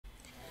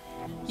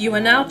You are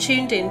now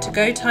tuned in to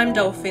Go Time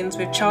Dolphins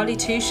with Charlie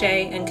Touche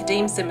and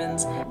Kadeem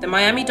Simmons, the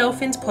Miami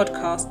Dolphins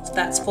podcast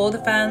that's for the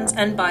fans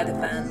and by the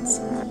fans.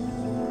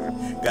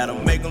 Gotta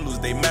make them lose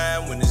their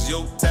mind when it's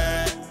your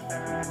time.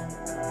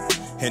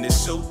 And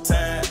it's show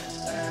time.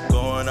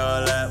 Going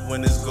all out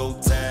when it's go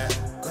time.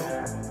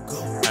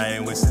 Go. I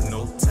ain't wasting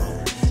no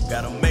time.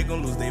 Gotta make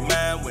them lose their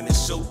mind when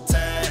it's show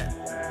time.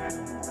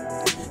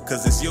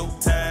 Cause it's your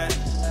time.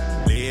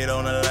 Lay it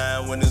on the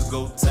line when it's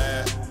go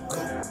time.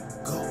 Go.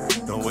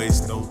 Don't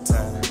waste no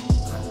time.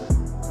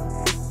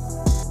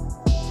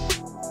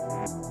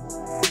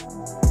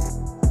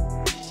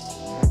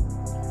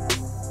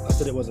 I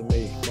said it wasn't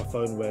me. My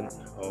phone went.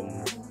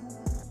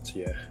 So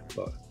yeah,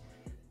 but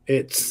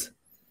it's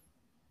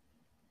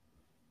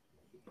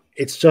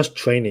just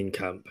training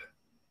camp.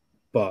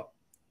 But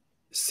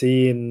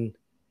seeing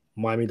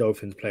Miami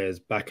Dolphins players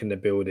back in the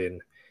building,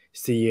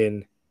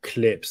 seeing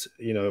clips,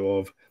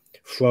 of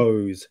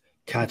throws,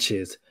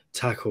 catches,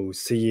 tackles,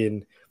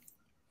 seeing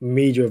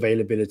media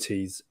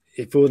availabilities,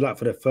 it feels like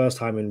for the first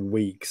time in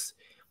weeks,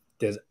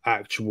 there's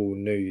actual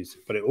news.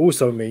 But it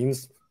also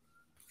means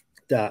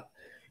that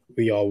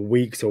we are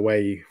weeks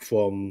away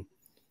from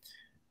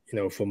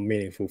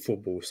meaningful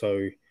football.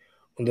 So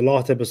on the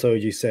last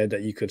episode, you said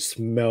that you could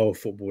smell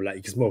football, like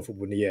you can smell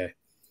football in the air.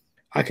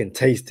 I can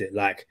taste it.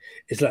 Like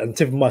it's like on the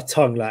tip of my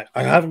tongue. Like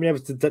I haven't been able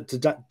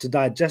to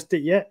digest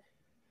it yet.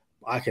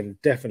 But I can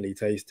definitely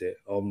taste it.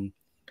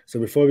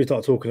 So before we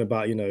start talking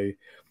about,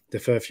 the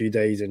first few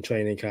days in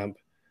training camp,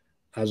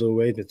 as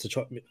always,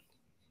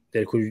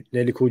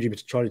 nearly called you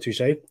Mr. Charlie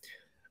Touche.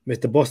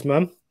 Mr.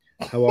 Bossman,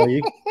 how are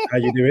you? How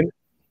you doing?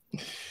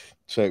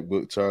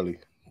 Checkbook Charlie,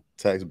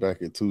 tax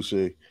bracket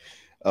Touche.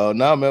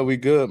 Nah, man, we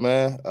good,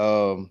 man.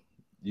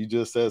 You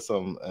just said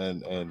something,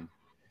 and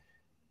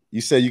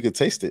you said you could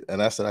taste it,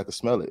 and I said I could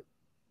smell it.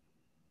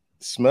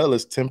 Smell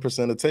is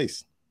 10% of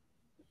taste,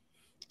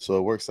 so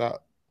it works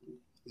out.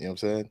 You know what I'm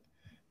saying?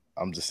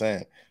 I'm just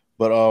saying.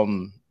 But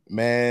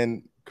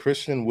man,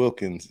 Christian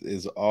Wilkins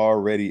is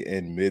already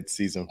in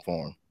mid-season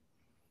form.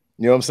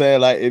 You know what I'm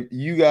saying? Like, if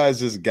you guys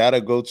just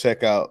gotta go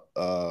check out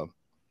the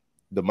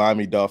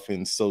Miami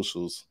Dolphins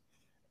socials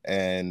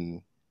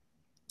and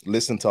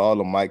listen to all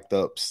the mic'd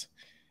ups.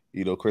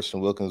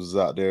 Christian Wilkins was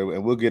out there,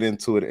 and we'll get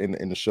into it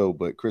in the show,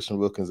 but Christian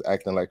Wilkins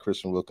acting like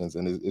Christian Wilkins,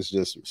 and it's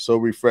just so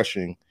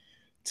refreshing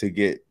to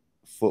get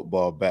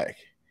football back.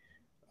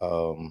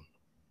 And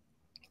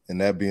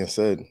that being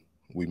said,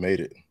 we made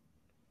it.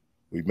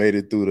 We made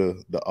it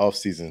through the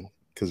offseason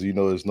because,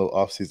 there's no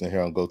offseason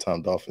here on Go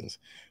Time Dolphins,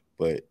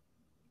 but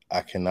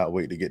I cannot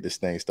wait to get this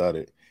thing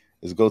started.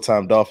 It's Go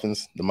Time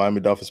Dolphins, the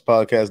Miami Dolphins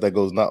podcast that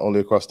goes not only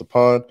across the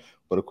pond,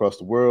 but across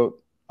the world.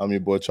 I'm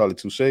your boy, Charlie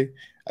Touche.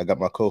 I got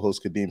my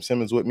co-host, Kadeem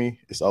Simmons, with me.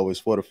 It's always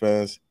for the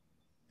fans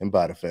and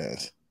by the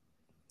fans.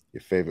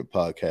 Your favorite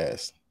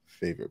podcast.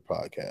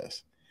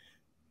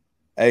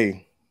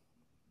 Hey,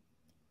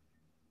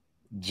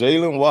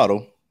 Jalen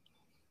Waddle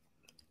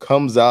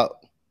comes out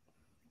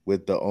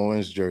with the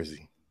orange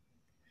jersey.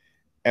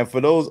 And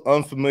for those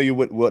unfamiliar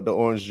with what the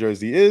orange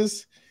jersey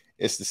is,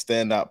 it's the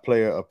standout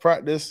player of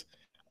practice,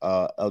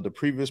 of the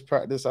previous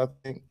practice, I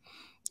think.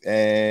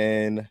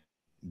 And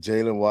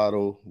Jalen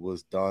Waddle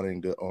was donning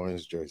the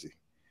orange jersey.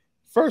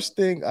 First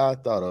thing I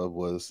thought of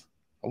was,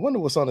 I wonder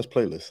what's on his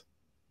playlist.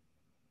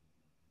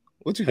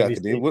 What you got,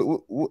 Kadeem?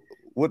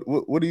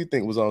 What do you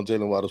think was on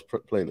Jalen Waddle's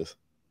playlist?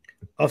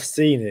 I've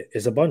seen it.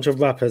 It's a bunch of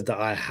rappers that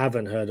I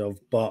haven't heard of,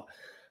 but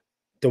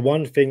the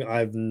one thing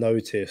I've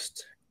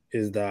noticed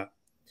is that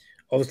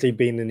obviously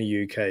being in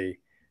the UK,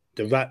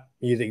 the rap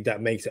music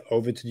that makes it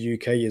over to the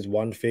UK is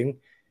one thing.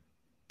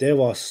 There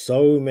are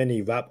so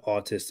many rap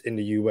artists in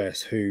the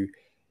US who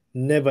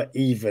never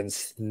even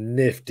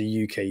sniffed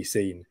the UK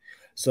scene.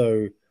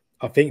 So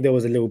I think there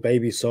was a Lil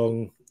Baby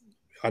song.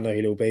 I know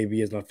who Lil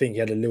Baby is, and I think he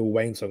had a Lil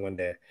Wayne song on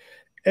there.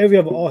 Every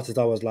other artist,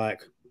 I was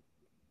like,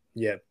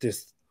 yeah,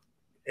 that's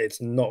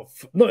not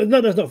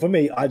for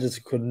me. I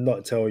just could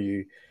not tell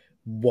you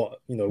what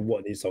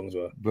these songs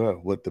were. Bro,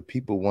 what the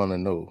people want to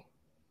know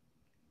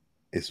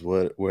is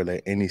were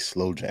there any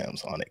slow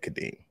jams on it,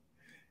 Kadeem?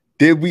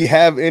 Did we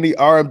have any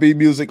R&B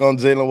music on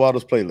Jalen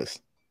Waddle's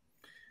playlist?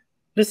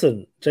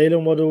 Listen,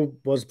 Jalen Waddle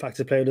was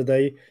practice player of the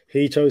day.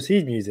 He chose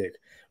his music.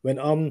 When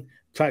I'm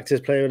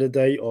practice player of the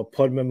day or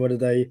pod member of the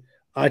day,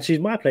 I choose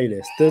my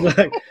playlist.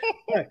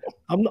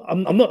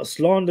 I'm not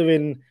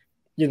slandering,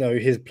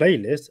 his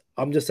playlist.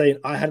 I'm just saying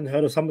I hadn't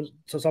heard of some of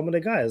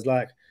the guys.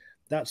 Like,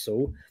 that's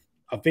all.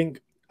 I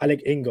think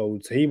Alec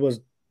Ingold, he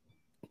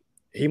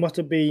must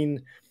have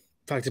been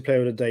practice player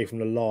of the day from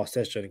the last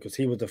session because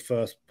he was the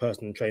first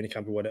person in training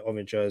camp who wore the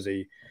orange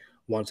jersey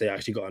once they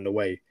actually got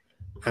underway.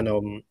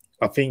 And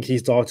I think he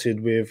started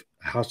with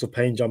House of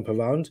Pain Jump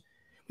Around,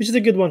 which is a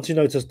good one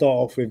to start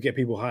off with, get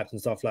people hyped and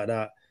stuff like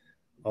that.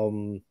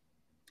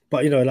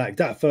 But like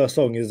that first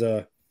song is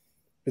a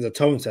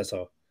tone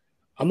setter.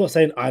 I'm not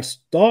saying I'd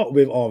start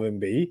with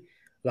R&B.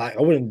 Like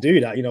I wouldn't do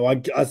that.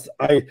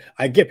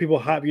 I get people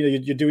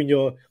hyped. You're doing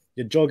your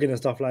jogging and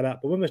stuff like that.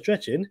 But when we're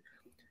stretching,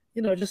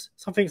 just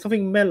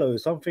something mellow,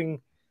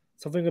 something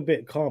a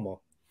bit calmer.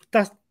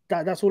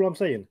 That's all I'm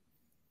saying.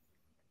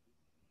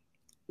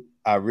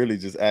 I really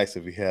just asked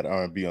if he had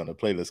R&B on the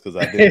playlist because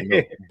I didn't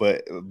know.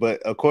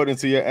 But according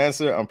to your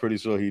answer, I'm pretty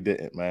sure he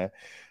didn't, man.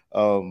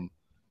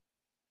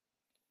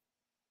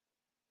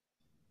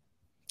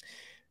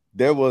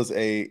 There was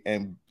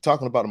and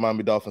talking about the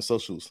Miami Dolphins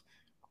socials,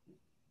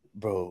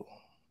 bro.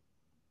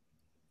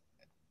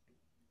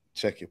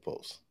 Check your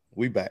posts.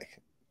 We back.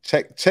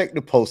 Check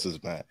the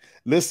posters, man.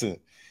 Listen,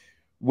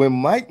 when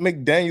Mike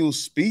McDaniel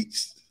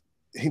speaks,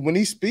 when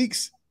he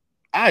speaks,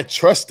 I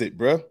trust it,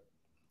 bro.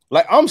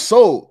 Like, I'm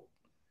sold.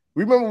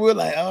 Remember, we're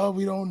like, oh,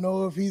 we don't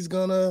know if he's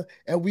gonna,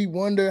 and we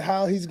wonder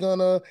how he's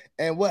gonna,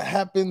 and what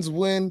happens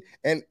when,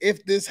 and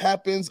if this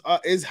happens,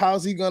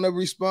 how's he gonna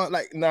respond?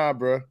 Like, nah,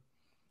 bro.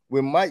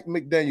 When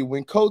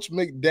Coach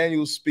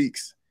McDaniel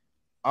speaks,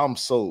 I'm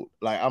sold.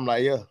 Like, I'm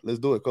like, yeah, let's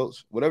do it,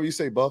 Coach. Whatever you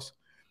say, boss.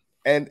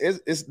 And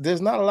there's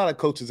not a lot of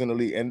coaches in the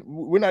league, and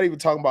we're not even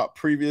talking about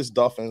previous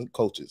Dolphin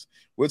coaches.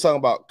 We're talking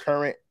about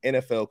current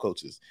NFL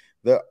coaches.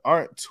 There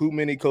aren't too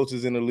many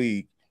coaches in the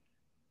league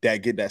that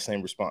get that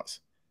same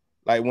response.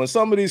 Like, when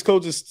some of these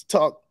coaches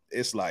talk,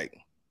 it's like,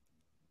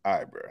 all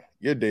right, bro,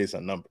 your days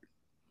are numbered.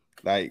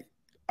 Like,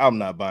 I'm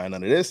not buying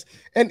none of this.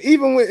 And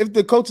even if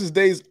the coaches'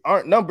 days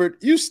aren't numbered,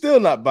 you still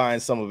not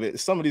buying some of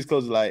it. Some of these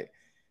coaches are like,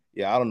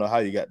 yeah, I don't know how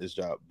you got this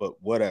job,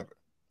 but whatever.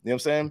 You know what I'm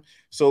saying?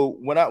 So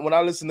when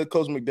I listen to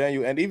Coach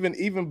McDaniel, and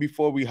even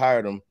before we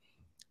hired him,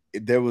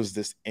 there was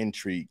this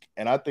intrigue.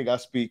 And I think I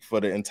speak for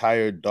the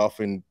entire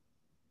Dolphin,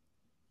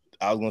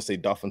 I was going to say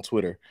Dolphin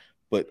Twitter,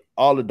 but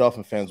all the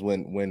Dolphin fans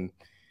when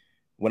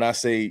I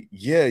say,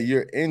 yeah,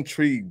 you're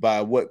intrigued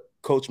by what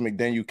Coach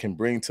McDaniel can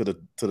bring to the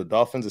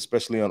Dolphins,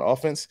 especially on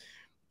offense.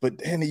 But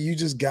then you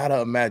just got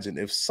to imagine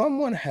if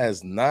someone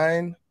has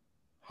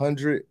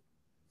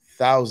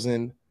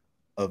 900,000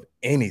 of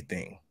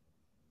anything,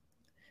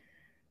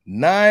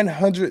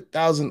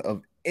 900,000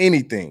 of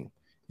anything,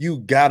 you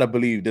got to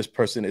believe this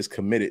person is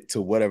committed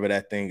to whatever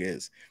that thing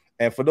is.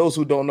 And for those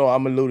who don't know,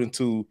 I'm alluding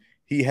to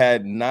he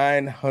had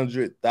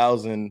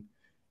 900,000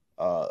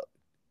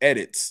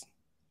 edits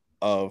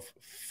of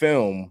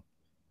film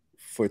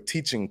for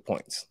teaching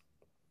points.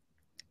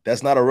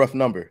 That's not a rough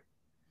number.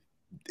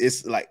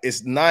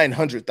 It's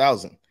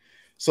 900,000.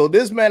 So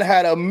this man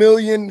had 1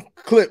 million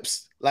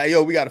clips. Like,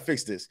 yo, we got to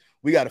fix this.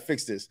 We got to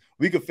fix this.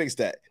 We could fix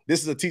that.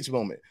 This is a teach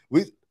moment.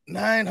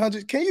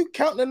 900. Can you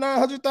count the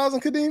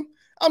 900,000, Kadeem?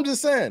 I'm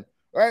just saying,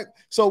 right?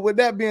 So with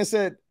that being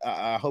said,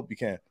 I hope you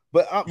can.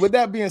 But with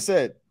that being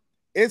said,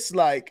 it's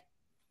like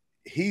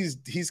he's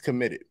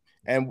committed.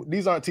 And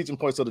these aren't teaching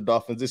points to the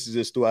Dolphins. This is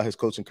just throughout his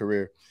coaching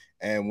career.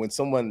 And when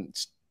someone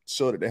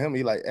showed it to him,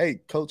 he like, hey,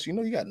 coach, you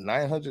know you got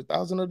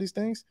 900,000 of these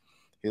things?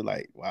 He's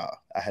like, wow,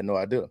 I had no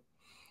idea.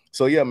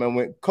 So yeah, man,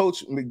 when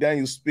Coach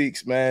McDaniel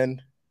speaks,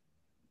 man,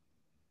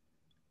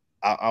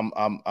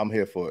 I'm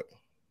here for it.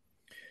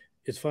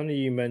 It's funny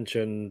you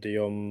mentioned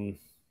the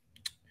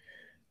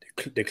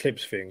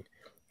clips thing.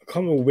 I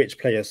can't remember which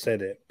player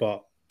said it,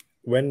 but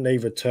when they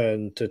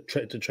returned to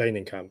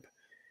training camp,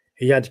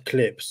 he had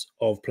clips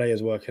of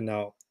players working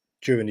out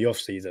during the off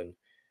season,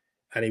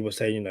 and he was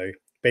saying,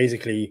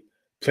 basically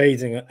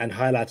praising and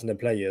highlighting the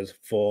players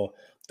for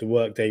the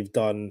work they've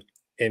done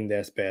in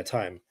their spare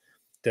time.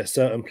 There's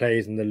certain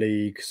players in the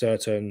league,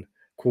 certain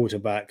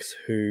quarterbacks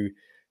who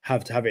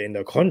have to have it in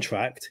their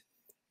contract,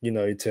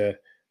 to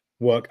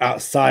work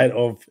outside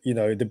of,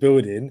 the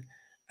building.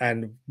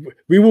 And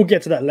we will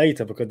get to that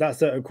later because that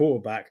certain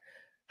quarterback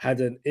had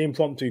an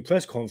impromptu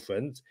press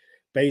conference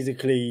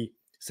basically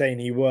saying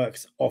he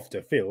works off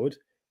the field,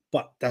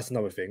 but that's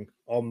another thing.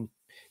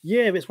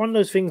 Yeah, it's one of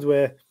those things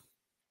where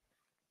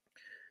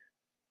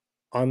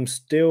I'm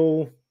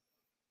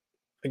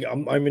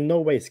in no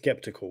way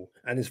skeptical.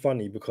 And it's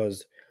funny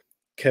because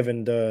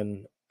Kevin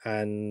Dern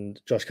and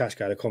Josh Kashka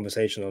had a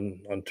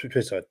conversation on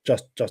Twitter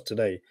just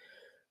today,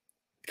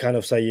 kind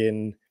of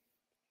saying,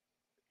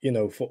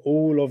 for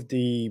all of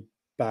the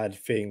bad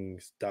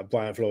things that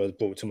Brian Flores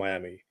brought to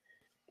Miami,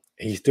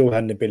 he still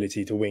had an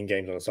ability to win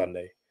games on a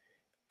Sunday.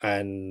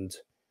 And,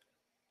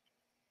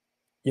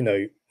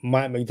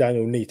 Mike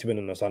McDaniel needs to win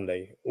on a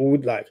Sunday.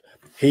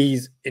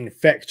 He's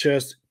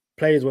infectious.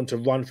 Players want to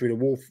run through the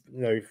wall,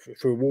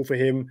 through a wall for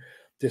him.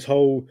 This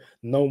whole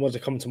no one wants to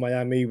come to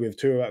Miami with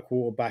Tua at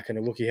quarterback and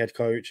a rookie head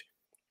coach.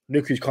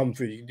 Look who's come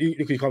through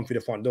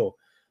the front door.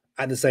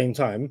 At the same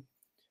time,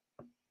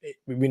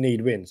 we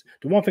need wins.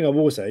 The one thing I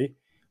will say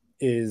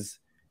is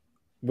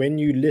when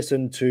you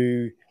listen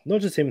to not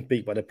just him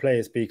speak, but the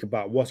players speak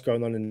about what's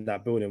going on in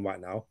that building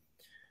right now,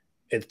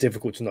 it's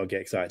difficult to not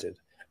get excited.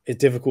 It's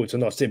difficult to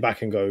not sit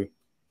back and go,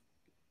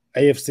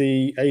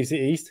 AFC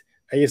East,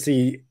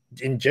 AFC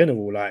in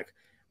general,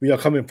 we are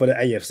coming for the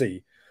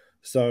AFC.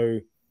 So,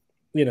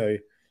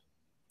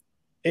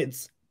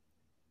 it's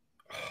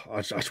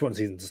I just want the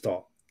season to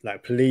start.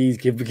 Please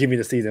give me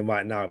the season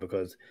right now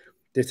because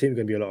this team's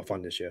going to be a lot of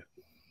fun this year.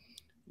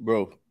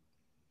 Bro,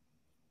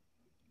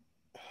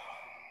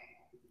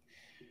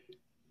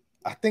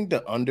 I think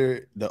the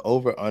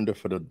over-under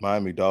for the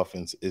Miami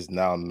Dolphins is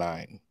now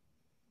 9.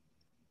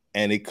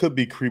 And it could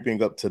be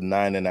creeping up to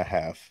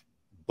 9.5.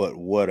 but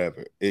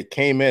whatever. It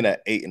came in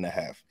at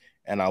 8.5,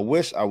 and I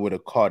wish I would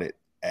have caught it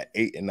at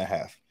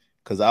 8.5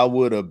 because I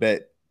would have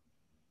bet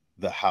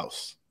the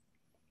house.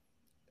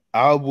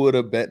 I would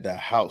have bet the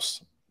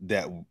house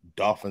that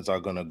Dolphins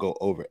are going to go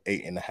over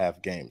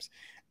 8.5 games.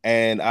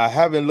 And I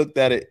haven't looked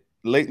at it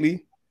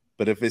lately,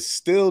 but if it's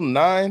still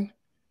 9,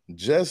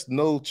 just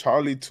know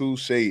Charlie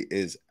Touche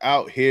is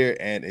out here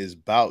and is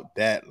about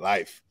that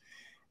life.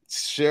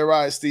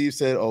 Sherrod Steve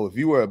said, oh, if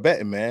you were a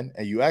betting man,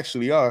 and you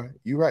actually are,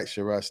 you're right,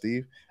 Sherrod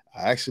Steve,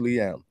 I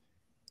actually am.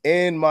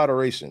 In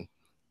moderation.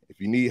 If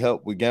you need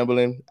help with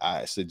gambling,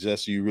 I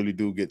suggest you really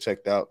do get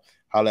checked out.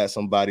 Holler at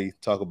somebody,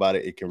 talk about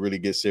it. It can really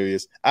get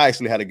serious. I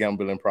actually had a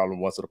gambling problem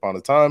once upon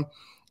a time,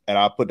 and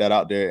I put that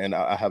out there, and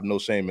I have no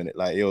shame in it.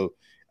 Like, yo,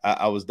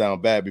 I was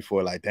down bad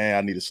before. Like, dang,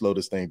 I need to slow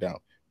this thing down.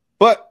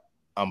 But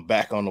I'm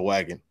back on the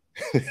wagon.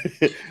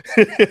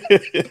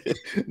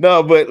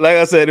 No, but like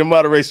I said, in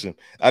moderation,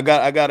 I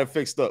got it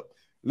fixed up.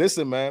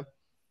 Listen, man,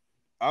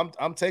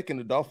 I'm taking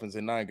the Dolphins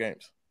in 9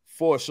 games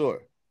for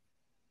sure,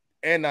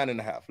 and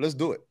 9.5. Let's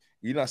do it.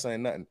 You're not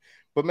saying nothing.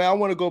 But man, I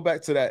want to go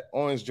back to that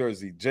orange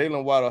jersey.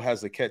 Jalen Waddle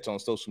has a catch on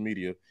social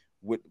media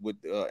with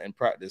in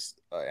practice,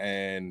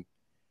 and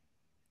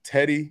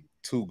Teddy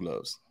Two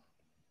Gloves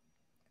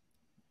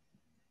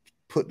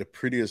put the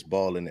prettiest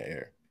ball in the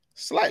air,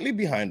 slightly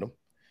behind him,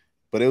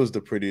 but it was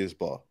the prettiest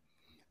ball.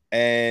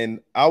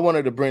 And I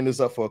wanted to bring this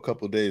up for a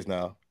couple of days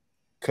now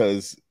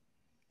because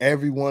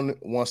everyone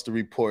wants to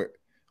report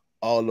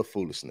all the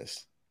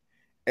foolishness.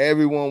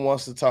 Everyone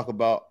wants to talk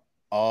about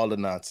all the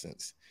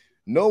nonsense.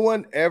 No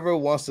one ever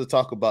wants to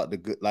talk about the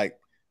good, like,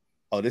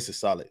 oh, this is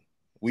solid.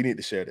 We need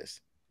to share this.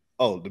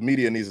 Oh, the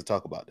media needs to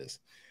talk about this.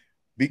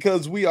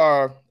 Because we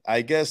are,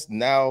 I guess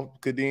now,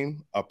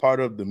 Kadeem, a part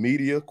of the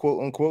media,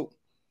 quote unquote,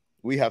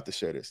 we have to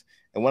share this.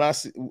 And when I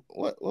see,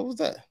 what was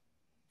that?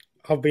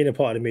 I've been a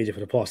part of the media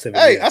for the past 7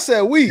 years. Hey, I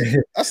said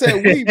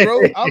we,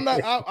 bro.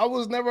 I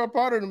was never a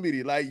part of the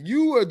media. Like,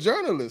 you are a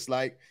journalist.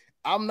 Like,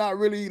 I'm not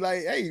really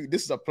like, hey,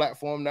 this is a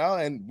platform now,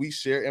 and we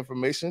share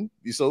information.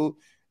 So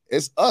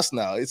it's us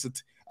now.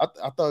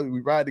 I thought we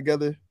ride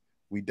together,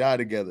 we die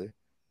together.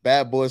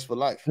 Bad boys for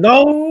life.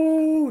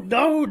 No.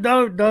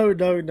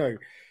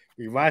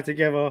 We ride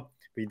together,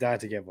 we die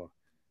together.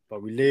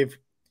 But we live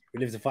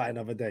to fight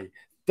another day.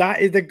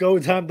 That is the Go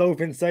Time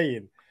Dolphin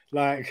saying.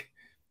 Like,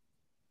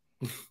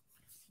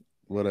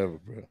 whatever,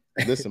 bro.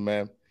 Listen,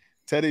 man.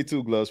 Teddy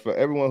Two Gloves, for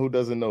everyone who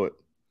doesn't know it,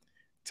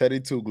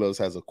 Teddy Two Gloves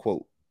has a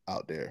quote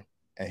out there.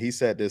 And he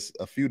said this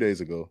a few days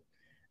ago.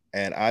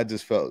 And I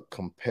just felt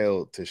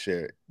compelled to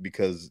share it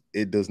because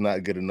it does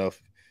not get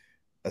enough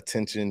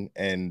attention.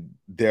 And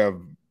there are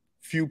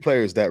few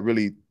players that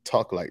really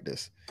talk like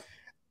this.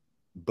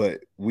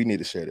 But we need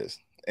to share this.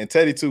 And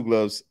Teddy Two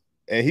Gloves,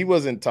 and he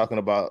wasn't talking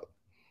about,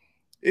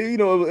 you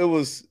know, it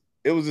was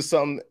just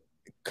something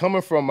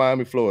coming from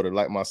Miami, Florida,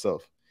 like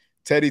myself.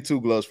 Teddy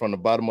Two Gloves from the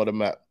bottom of the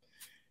map.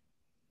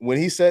 When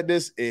he said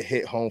this, it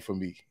hit home for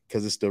me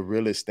because it's the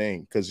realest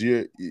thing. Because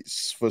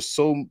for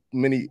so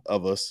many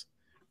of us,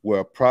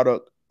 we're a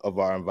product of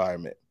our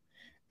environment.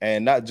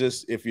 And not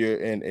just if you're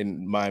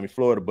in Miami,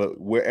 Florida, but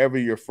wherever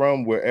you're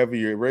from, wherever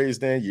you're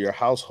raised in, your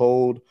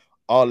household,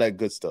 all that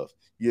good stuff.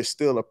 You're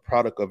still a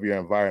product of your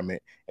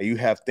environment, and you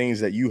have things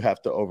that you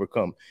have to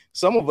overcome.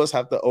 Some of us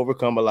have to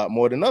overcome a lot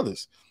more than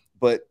others.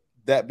 But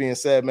that being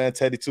said, man,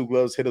 Teddy Two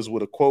Gloves hit us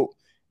with a quote,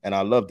 and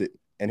I loved it.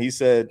 And he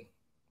said,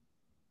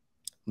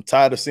 I'm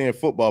tired of seeing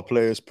football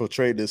players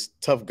portray this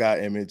tough guy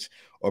image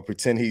or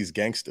pretend he's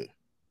gangster.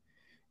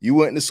 You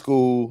went to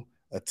school,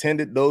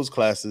 attended those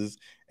classes,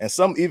 and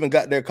some even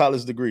got their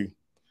college degree.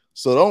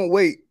 So don't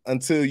wait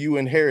until you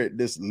inherit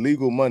this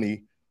legal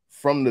money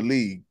from the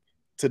league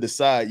to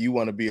decide you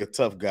want to be a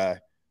tough guy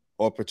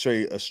or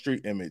portray a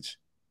street image,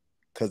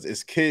 because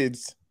it's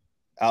kids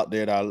out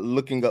there that are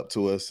looking up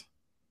to us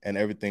and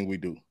everything we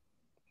do.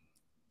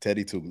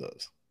 Teddy Two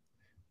Gloves.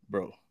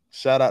 Bro,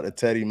 shout out to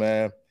Teddy,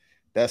 man.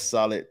 That's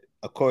solid.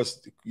 Of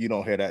course, you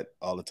don't hear that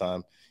all the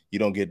time. You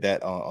don't get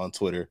that on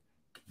Twitter.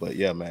 But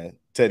yeah, man,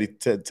 Teddy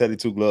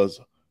Two Gloves,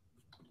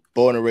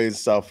 born and raised in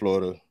South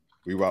Florida.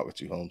 We rock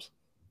with you, Holmes.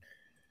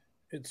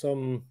 It's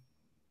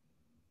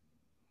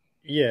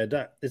yeah,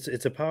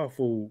 it's a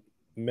powerful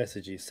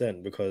message he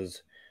sent,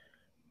 because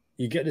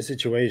you get the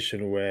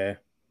situation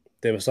where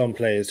there were some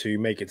players who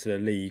make it to the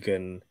league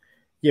and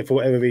yeah, for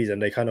whatever reason,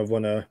 they kind of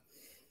want to,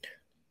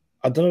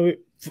 I don't know,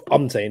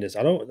 I'm saying this,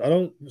 I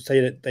don't say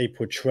that they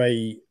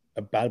portray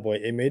a bad boy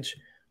image,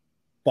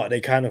 but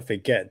they kind of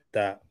forget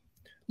that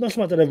not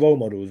so much that they're role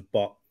models,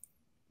 but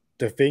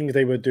the things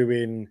they were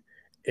doing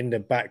in the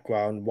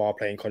background while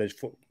playing college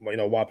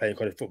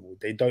football,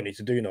 they don't need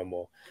to do no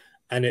more.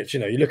 And it's, you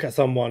look at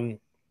someone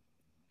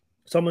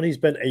who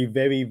spent a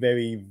very,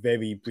 very,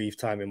 very brief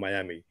time in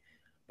Miami,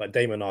 but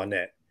Damon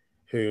Arnett,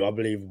 who I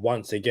believe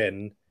once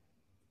again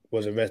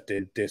was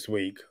arrested this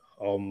week.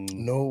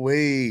 No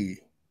way.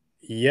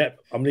 Yep.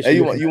 Hey,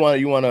 you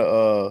want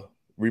to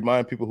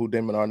remind people who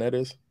Damon Arnett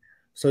is?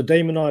 So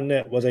Damon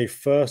Arnett was a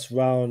first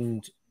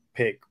round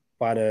pick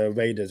by the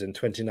Raiders in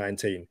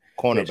 2019.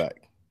 Cornerback.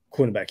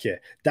 Cornerback, yeah.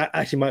 That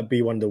actually might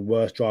be one of the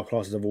worst draft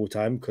classes of all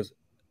time because,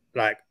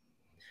 like,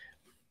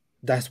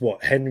 that's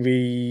what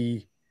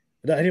Henry.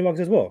 Was that Henry Ruggs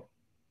as well?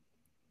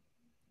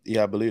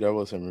 Yeah, I believe that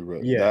was Henry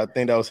Ruggs. Yeah. I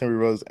think that was Henry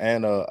Ruggs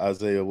and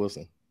Isaiah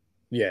Wilson.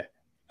 Yeah,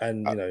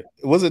 and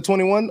was it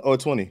 21 or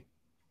 20?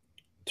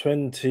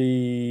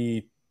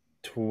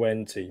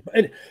 2020.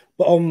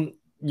 But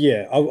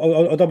yeah,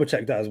 I'll double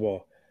check that as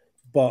well.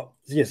 But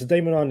yeah, so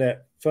Damon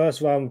Arnett,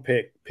 first round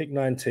pick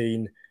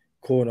 19,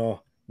 corner,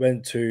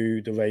 went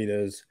to the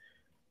Raiders.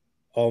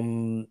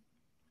 By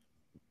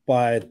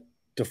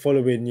the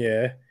following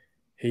year,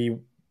 he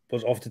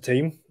was off the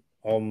team.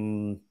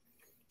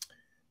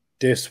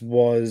 This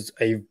was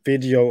a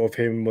video of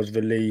him was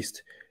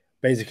released,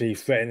 basically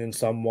threatening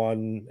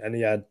someone, and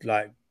he had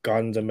like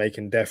guns and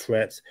making death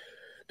threats.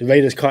 The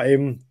Raiders cut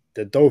him.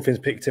 The Dolphins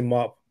picked him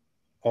up.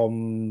 Put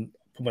him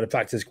on the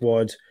practice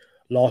squad.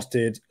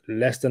 Lasted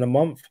less than a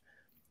month.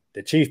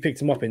 The Chiefs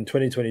picked him up in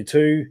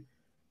 2022.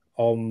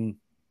 And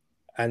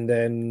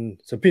then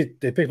so they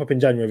picked him up in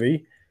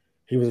January.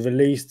 He was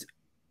released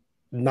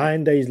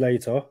 9 days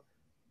later.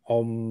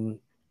 He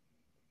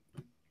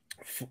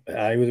was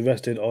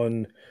arrested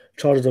on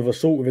charges of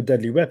assault with a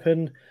deadly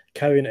weapon,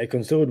 carrying a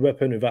concealed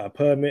weapon without a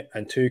permit,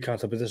 and 2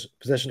 counts of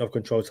possession of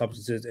controlled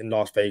substances in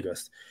Las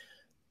Vegas.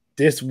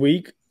 This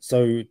week,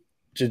 so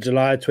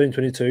July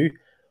 2022,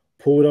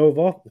 pulled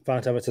over,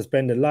 found to have a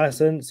suspended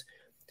license.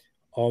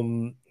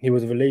 He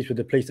was released with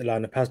the police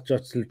allowing the passenger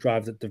to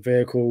drive the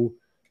vehicle.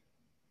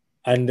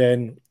 And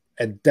then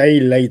a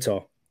day later,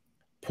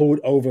 pulled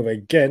over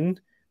again,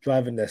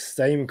 driving the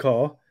same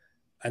car,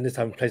 and this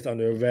time placed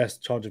under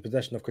arrest, charged with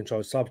possession of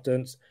controlled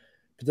substance,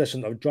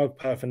 possession of drug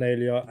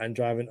paraphernalia, and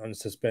driving on a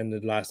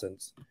suspended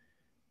license.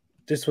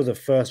 This was a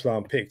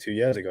first-round pick 2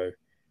 years ago.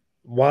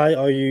 Why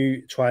are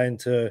you trying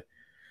to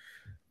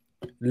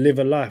live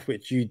a life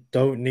which you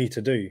don't need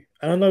to do?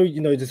 And I know,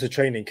 this is a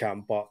training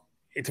camp, but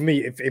to me,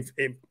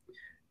 it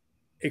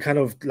kind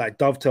of like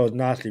dovetails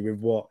nicely with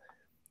what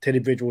Teddy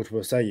Bridgewater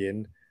was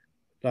saying.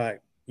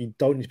 Like, you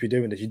don't need to be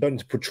doing this. You don't need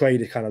to portray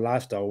this kind of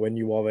lifestyle when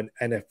you are an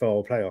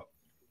NFL player.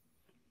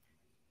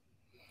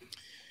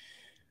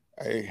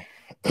 Hey,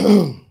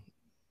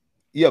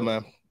 yeah,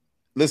 man.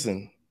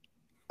 Listen,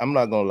 I'm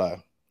not gonna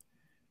lie.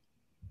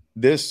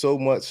 There's so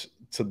much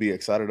to be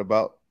excited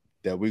about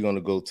that we're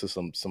gonna go to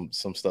some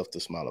stuff to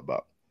smile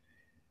about.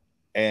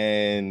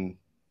 And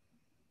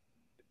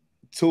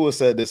Tua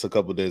said this a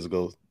couple of days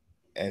ago,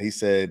 and he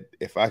said,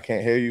 "If I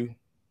can't hear you,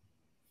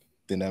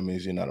 then that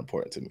means you're not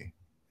important to me."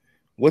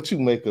 What you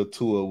make of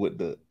Tua with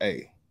the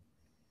 "Hey,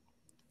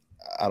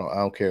 I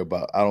don't care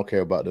about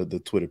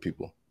the Twitter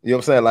people." You know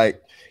what I'm saying?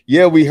 Like,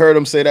 yeah, we heard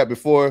him say that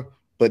before,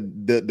 but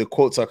the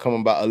quotes are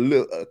coming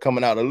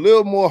out a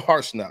little more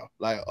harsh now.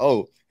 Like,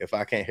 "Oh, if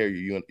I can't hear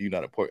you, you're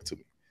not important to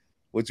me."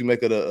 What you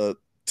make of a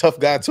tough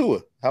guy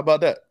Tua? How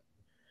about that?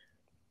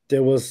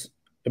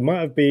 It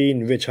might have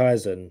been Rich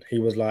Eisen. He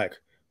was like,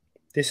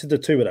 "This is the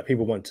Tua that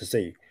people want to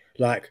see."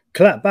 Like,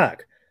 clap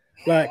back.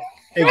 Like,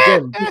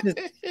 again,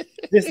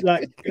 this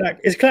like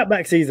it's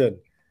clapback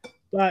season.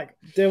 Like,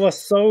 there are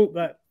so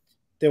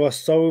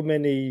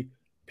many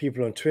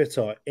people on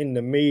Twitter, in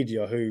the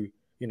media, who,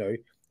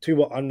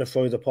 Tua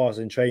underthrows a pass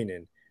in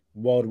training,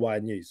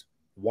 worldwide news.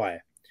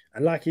 Why?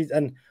 And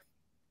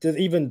there's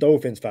even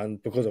Dolphins fans,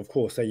 because of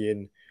course,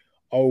 saying,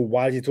 "Oh,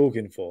 why is he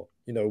talking for?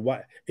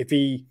 Why if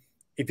he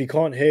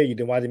can't hear you,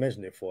 then why did he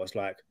mention it for?" It's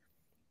like,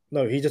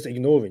 no, he's just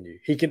ignoring you.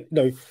 He can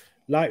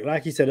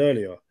like he said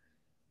earlier,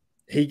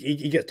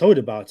 he gets told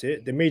about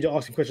it. The media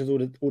asking questions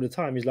all the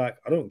time. He's like,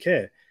 "I don't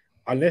care.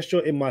 Unless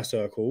you're in my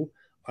circle,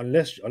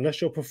 unless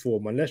you're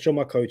performing, unless you're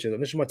my coaches,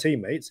 unless you're my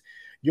teammates,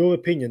 your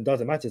opinion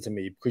doesn't matter to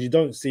me because you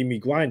don't see me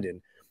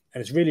grinding."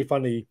 And it's really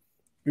funny.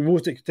 We will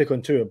stick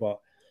on Tua, but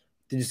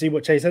did you see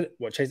what Chase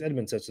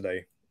Edmonds said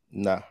today?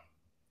 Nah.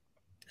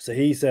 So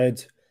he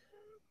said,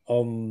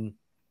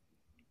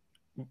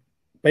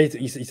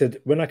 basically, he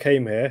said, "When I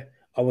came here,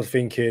 I was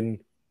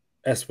thinking,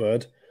 S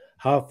word,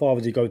 how far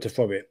was he going to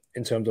throw it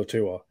in terms of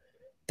Tua?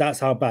 That's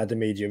how bad the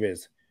media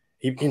is."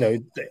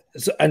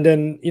 And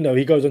then,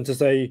 he goes on to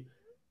say,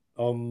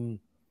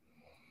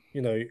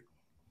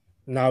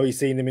 now he's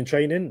seen him in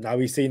training. Now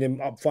he's seen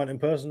him up front and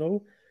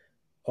personal.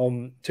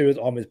 Tua's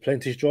arm is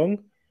plenty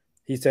strong.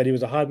 He said he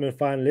was a Heisman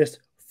finalist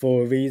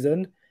for a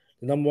reason.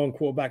 The number 1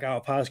 quarterback out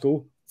of high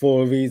school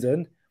for a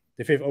reason.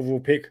 The 5th overall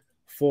pick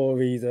for a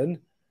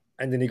reason.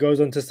 And then he goes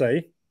on to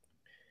say,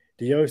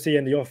 the OC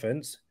and the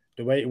offense,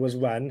 the way it was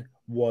ran,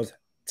 was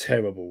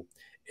terrible.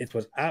 It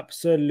was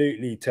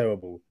absolutely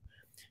terrible.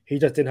 He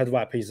just didn't have the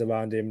right pieces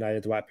around him. Now he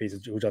has the right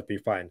pieces, he'll just be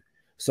fine.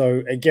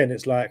 So again,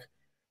 it's like,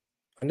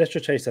 unless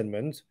you're Chase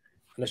Edmonds,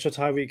 unless you're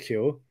Tyreek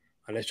Hill,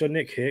 unless you're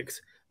Nick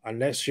Hicks,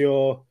 unless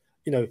you're,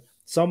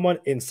 someone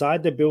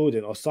inside the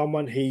building or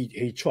someone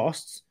he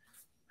trusts,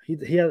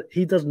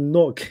 he does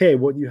not care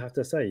what you have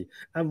to say,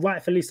 and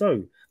rightfully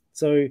so.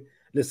 So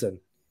listen,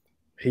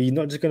 he's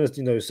not just going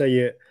to say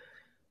it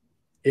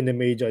in the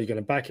media. He's going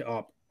to back it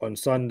up on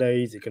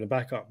Sundays. He's going to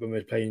back up when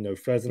we're playing,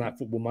 Thursday night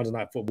football, Monday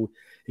night football.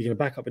 He's going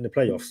to back up in the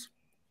playoffs.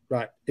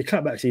 Right, the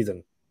clapback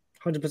season.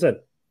 100%.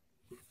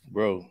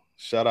 Bro,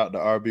 shout out to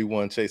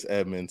RB1 Chase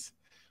Edmonds.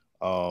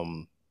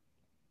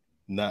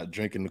 Not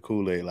drinking the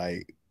Kool-Aid,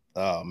 like,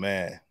 oh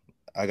man,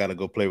 I gotta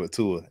go play with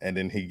Tua. And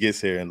then he gets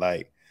here and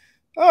like,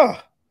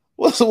 what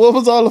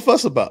was all the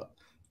fuss about?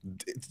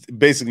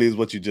 Basically is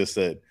what you just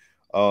said.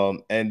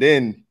 And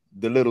then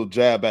the little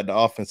jab at the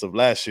offense of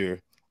last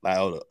year, like,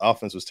 oh, the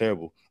offense was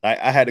terrible.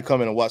 I had to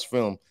come in and watch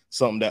film,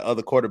 something that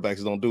other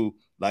quarterbacks don't do.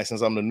 Like,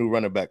 since I'm the new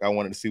running back, I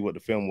wanted to see what the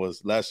film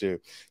was last year.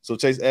 So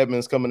Chase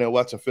Edmonds coming in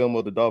watching film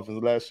of the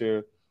Dolphins last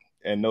year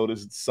and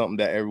noticed something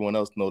that everyone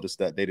else noticed,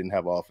 that they didn't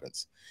have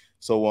offense.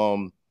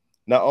 So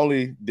not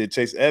only did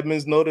Chase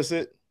Edmonds notice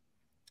it,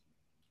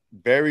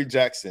 Barry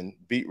Jackson,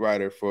 beat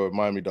writer for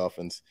Miami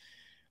Dolphins,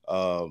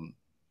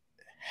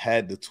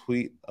 had the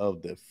tweet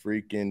of the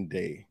freaking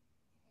day.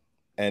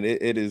 And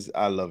it is,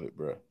 I love it,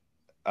 bro.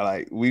 I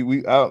like we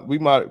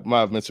might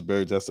have mentioned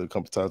Barry Jackson a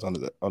couple times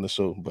on the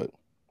show, but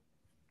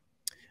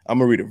I'm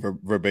gonna read it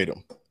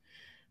verbatim.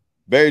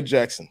 Barry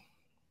Jackson,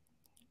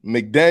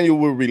 McDaniel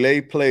will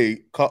relay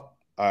play. All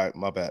right,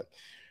 my bad.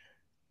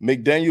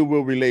 McDaniel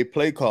will relay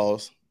play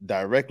calls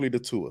directly to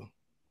Tua,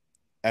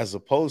 as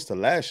opposed to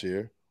last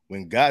year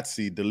when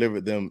Godsey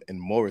delivered them in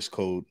Morse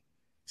code,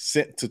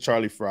 sent to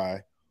Charlie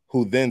Fry,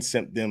 who then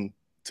sent them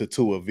to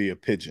Tua via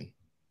pigeon.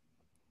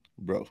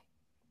 Bro,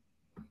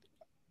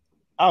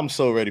 I'm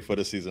so ready for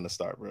the season to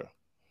start, bro.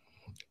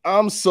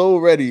 I'm so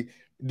ready.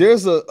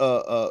 There's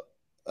a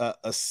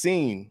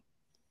scene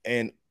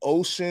in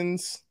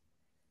Ocean's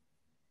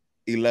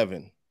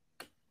 11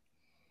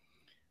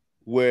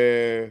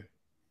 where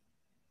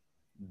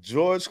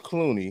George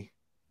Clooney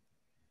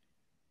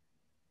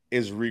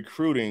is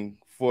recruiting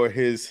for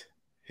his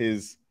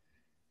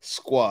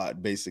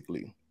squad,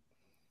 basically.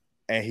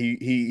 And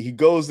he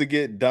goes to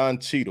get Don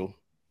Cheadle.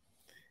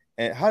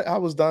 And how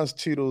was Don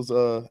Cheadle's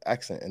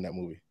accent in that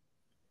movie?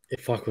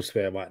 If I could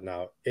swear right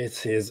now,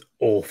 it is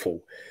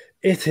awful.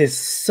 It is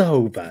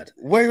so bad.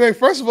 Wait.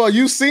 First of all,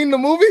 you seen the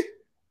movie?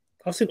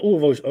 I've seen all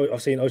of Ocean's.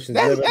 I've seen Ocean's.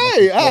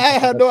 Hey, I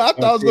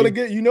thought I was gonna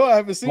get. I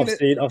haven't seen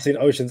it. I've seen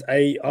Ocean's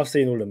 8. I've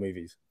seen all the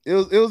movies. It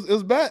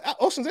was bad.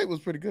 Ocean's 8 was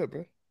pretty good,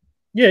 bro.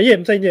 Yeah.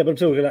 I'm saying but I'm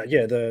talking like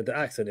the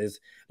accent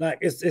is like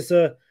it's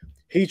a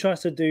he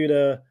tries to do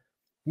the.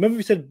 Remember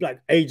we said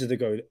like ages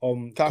ago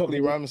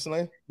Cockney Rhyme and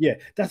Slang? Yeah,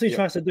 that's what he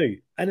tries to do,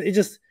 and it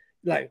just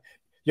like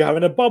you're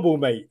having a bubble,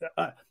 mate.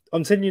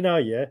 I'm telling you now,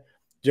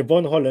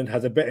 Javon Holland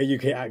has a better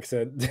UK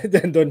accent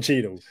than Don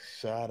Cheadle.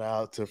 Shout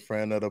out to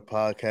friend of the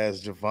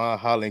podcast, Javon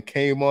Holland,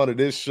 came on to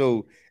this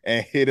show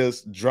and hit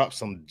us, dropped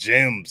some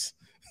gems.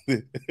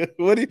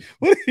 What did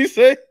he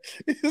say?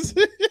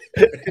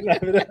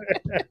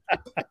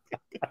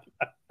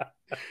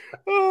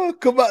 Oh,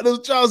 come out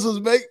those trousers,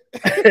 mate.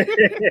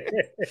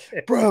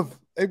 Bruv.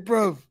 Hey,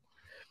 bruv.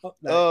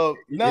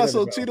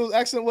 So Cheadle's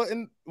accent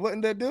wasn't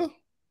that deal?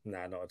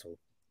 Nah, not at all.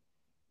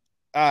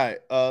 All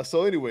right.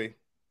 So anyway,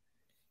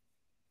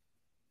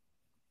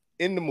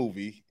 in the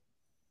movie,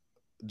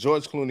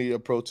 George Clooney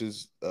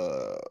approaches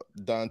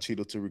Don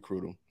Cheadle to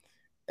recruit him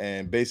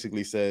and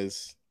basically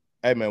says,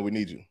 "Hey man, we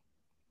need you."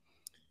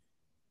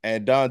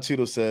 And Don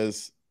Cheadle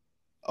says,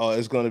 "Oh,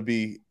 it's gonna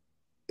be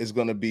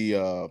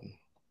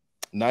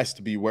nice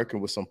to be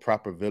working with some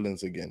proper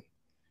villains again."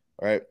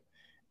 All right.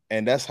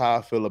 And that's how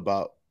I feel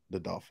about the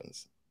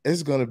Dolphins.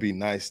 It's gonna be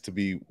nice to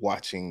be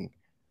watching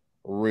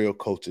real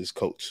coaches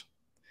coach.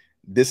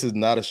 This is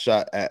not a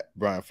shot at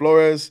Brian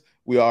Flores.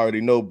 We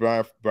already know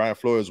Brian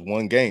Flores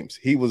won games.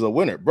 He was a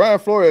winner. Brian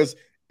Flores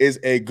is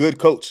a good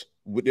coach.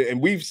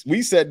 And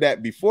we said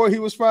that before he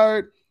was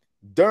fired,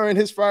 during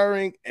his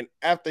firing, and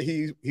after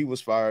he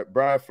was fired.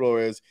 Brian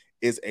Flores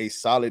is a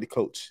solid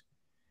coach.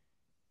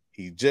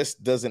 He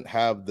just doesn't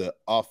have the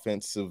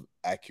offensive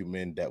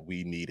acumen that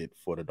we needed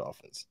for the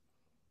Dolphins.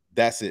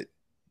 That's it.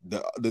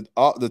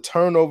 The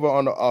turnover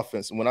on the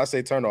offense. When I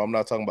say turnover, I'm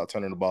not talking about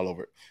turning the ball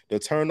over. The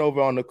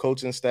turnover on the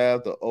coaching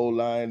staff, the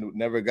O-line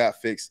never got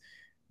fixed.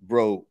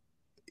 Bro,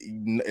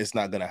 it's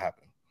not gonna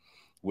happen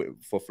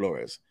for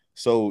Flores.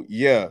 So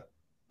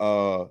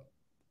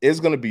it's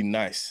gonna be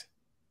nice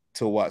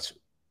to watch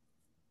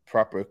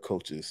proper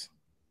coaches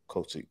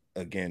coaching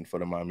again for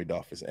the Miami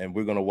Dolphins, and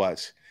we're gonna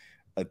watch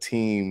a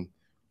team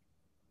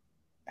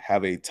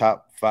have a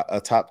top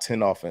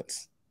 10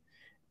 offense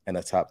and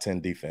a top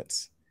 10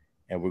 defense,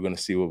 and we're gonna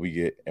see what we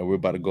get. And we're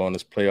about to go on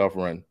this playoff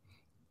run,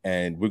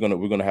 and we're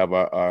gonna have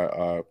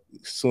our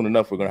soon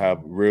enough. We're gonna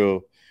have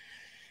real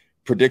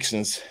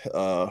predictions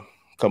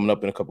coming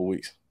up in a couple of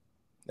weeks,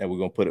 and we're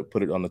gonna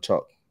put it on the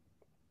chalk.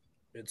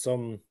 It's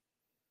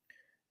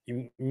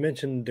you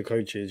mentioned the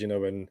coaches,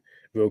 and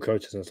real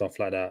coaches and stuff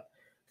like that.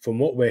 From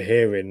what we're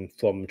hearing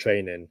from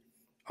training,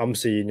 I'm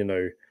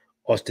seeing,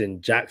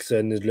 Austin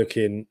Jackson is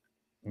looking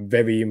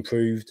very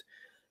improved.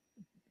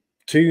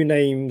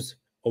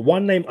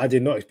 One name I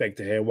did not expect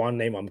to hear. One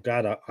name I'm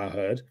glad I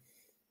heard.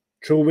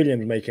 Trill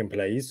Williams making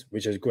plays,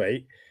 which is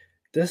great.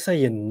 They're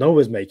saying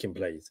Noah's making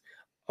plays.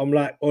 I'm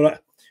like, or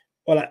at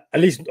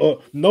least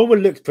Noah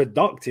looks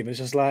productive. It's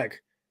just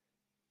like,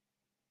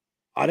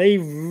 are they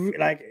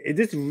is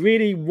this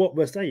really what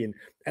we're saying?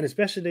 And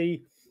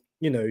especially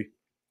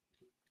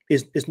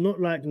it's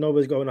not like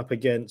Noah's going up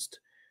against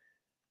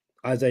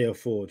Isaiah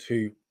Ford,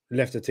 who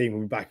left the team,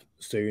 will be back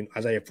soon.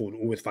 Isaiah Ford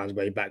always finds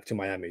way back to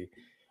Miami.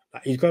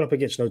 Like, he's going up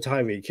against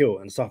Tyreek Hill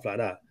and stuff like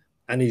that,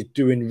 and he's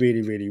doing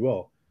really, really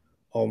well.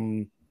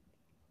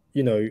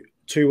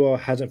 Tua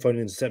hasn't thrown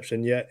an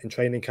interception yet in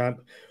training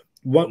camp.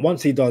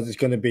 Once he does, it's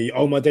going to be,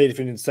 my day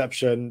for an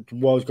interception, the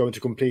world's going to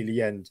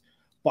completely end.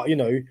 But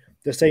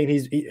they're saying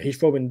he's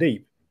throwing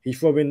deep. He's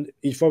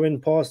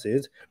throwing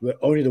passes where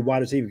only the wide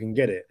receiver can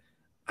get it,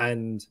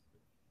 and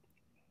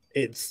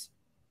it's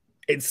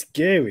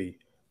scary.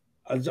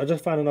 I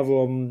just found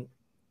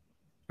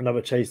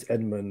another Chase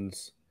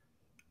Edmonds.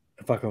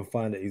 If I can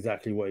find it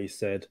exactly what he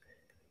said.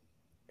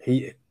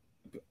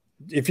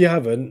 If you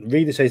haven't,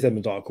 read the Chase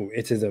Edmonds article.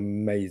 It is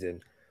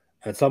amazing,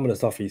 and some of the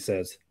stuff he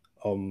says.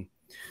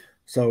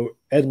 So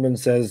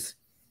Edmonds says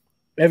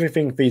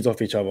everything feeds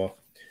off each other.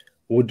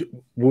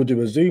 We'll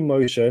do a zoom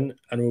motion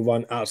and we'll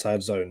run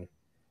outside zone.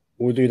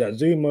 We'll do that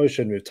zoom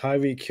motion with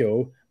Tyreek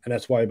Hill, and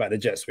that's why about the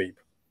jet sweep.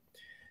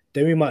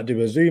 Then we might do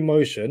a zoom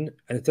motion,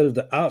 and instead of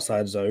the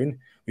outside zone,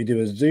 we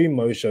do a zoom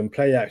motion,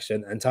 play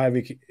action, and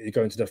Tyreek is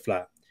going to the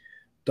flat.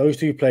 Those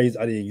two plays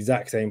are the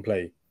exact same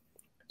play.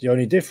 The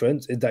only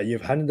difference is that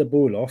you've handed the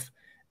ball off,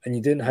 and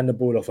you didn't hand the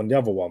ball off on the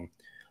other one.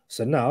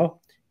 So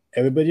now,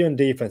 everybody on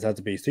defense has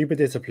to be super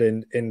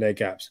disciplined in their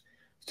gaps,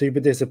 super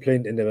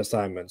disciplined in their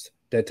assignments,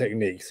 their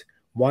techniques.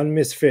 One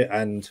misfit,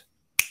 and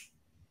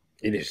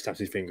he literally snaps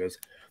his fingers.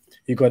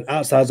 You've got an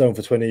outside zone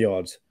for 20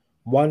 yards.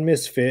 One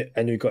misfit,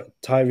 and you've got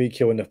Tyreek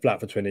Hill in the flat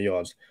for 20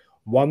 yards.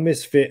 One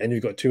misfit, and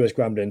you've got Tua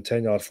scrambling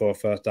 10 yards for a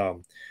first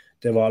down.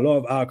 There are a lot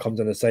of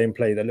outcomes on the same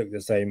play that look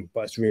the same,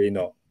 but it's really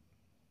not.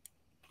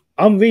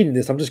 I'm reading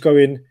this. I'm just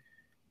going,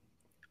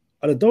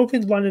 are the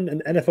Dolphins running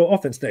an NFL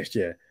offense next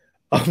year?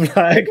 I'm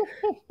like,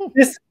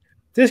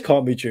 this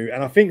can't be true.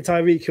 And I think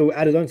Tyreek Hill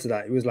added on to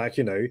that. It was like,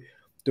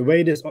 the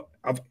way this,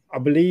 I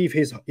believe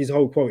his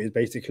whole quote is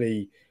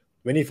basically,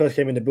 when he first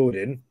came in the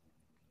building,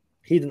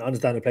 he didn't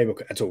understand the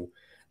playbook at all.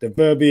 The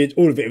verbiage,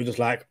 all of it was just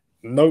like,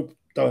 nope,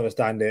 don't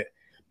understand it.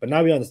 But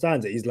now he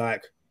understands it. He's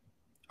like,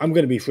 I'm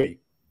going to be free.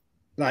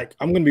 Like,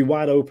 I'm going to be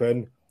wide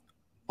open.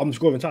 I'm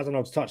scoring touchdown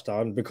after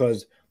touchdown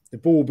because the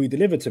ball will be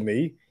delivered to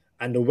me.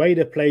 And the way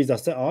the plays are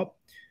set up,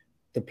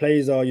 the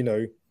plays are,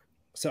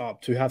 set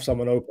up to have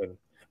someone open.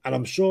 And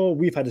I'm sure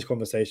we've had this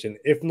conversation.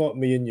 If not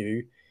me and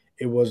you,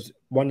 it was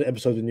one of the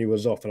episodes when you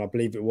was off, and I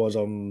believe it was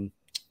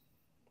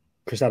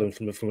Chris Adams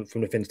from the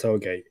Finns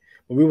tailgate.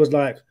 But we was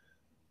like,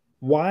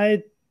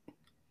 why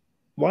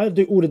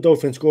do all the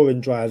Dolphin scoring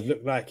drives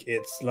look like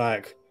it's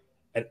like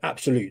an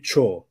absolute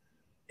chore?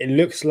 It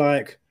looks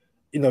like,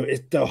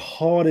 it's the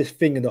hardest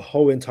thing in the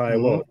whole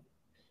entire world.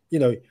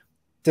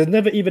 There's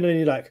never even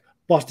any like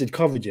busted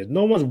coverages.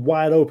 No one's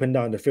wide open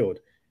down the field.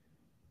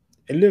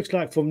 It looks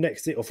like from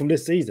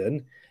this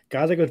season,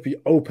 guys are going to be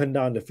open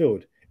down the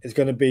field. It's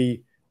going to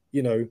be,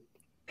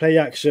 play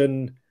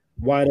action,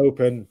 wide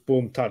open,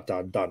 boom,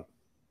 touchdown, done.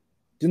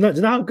 Do you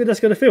know how good that's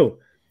going to feel?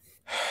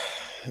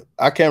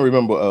 I can't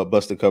remember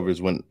busted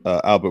coverage when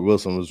Albert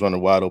Wilson was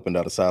running wide open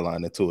down the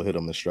sideline and Tua hit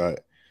him in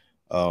stride.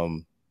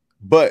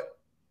 But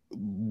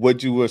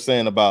what you were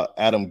saying about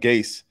Adam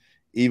Gase,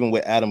 even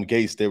with Adam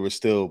Gase, there were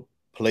still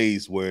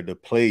plays where the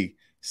play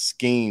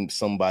schemed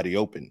somebody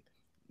open.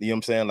 You know what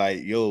I'm saying?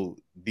 Like,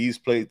 these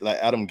plays, like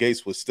Adam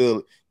Gase was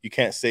still, you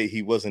can't say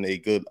he wasn't a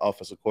good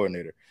offensive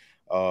coordinator.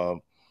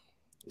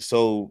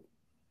 So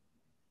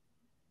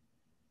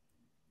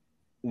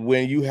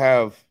when you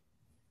have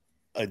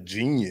a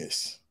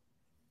genius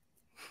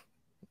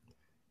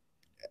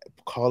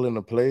calling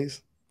the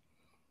plays,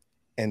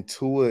 and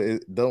Tua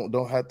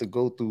don't have to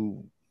go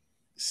through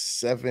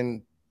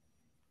 7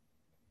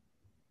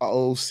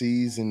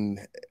 OCs and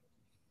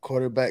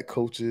quarterback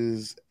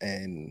coaches,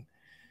 and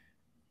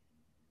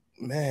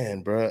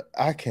man, bro,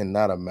 I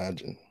cannot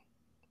imagine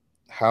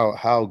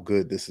how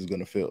good this is going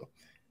to feel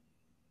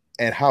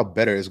and how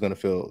better it's going to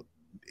feel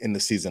in the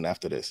season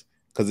after this,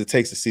 because it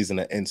takes a season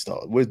to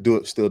install.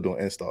 We're still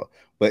doing install,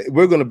 but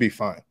we're going to be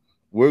fine.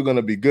 We're going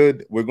to be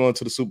good. We're going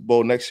to the Super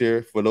Bowl next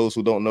year. For those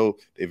who don't know,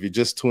 if you're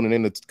just tuning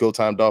in to Go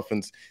Time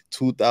Dolphins,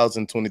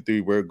 2023,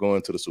 we're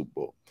going to the Super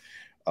Bowl.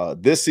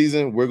 This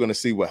season, we're going to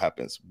see what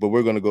happens, but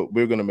we're going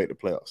to make the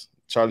playoffs.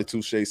 Charlie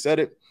Touche said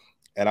it,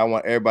 and I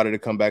want everybody to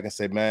come back and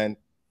say, man,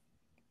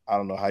 I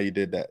don't know how you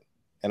did that.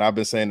 And I've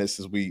been saying this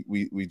since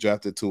we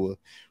drafted Tua.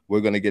 We're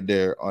going to get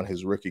there on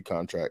his rookie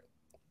contract.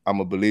 I'm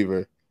a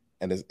believer,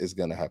 and it's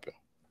going to happen.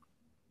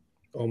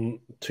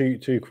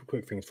 Two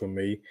quick things from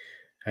me.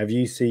 Have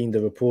you seen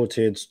the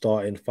reported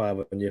starting 5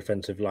 on the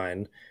offensive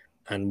line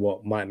and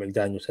what Mike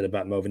McDaniel said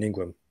about Melvin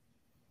Ingram?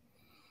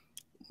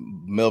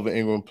 Melvin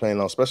Ingram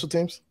playing on special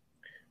teams?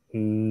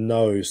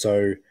 No.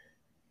 So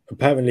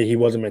apparently he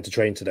wasn't meant to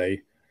train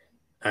today,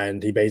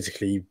 and he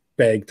basically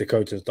begged the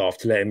coaching staff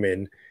to let him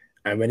in.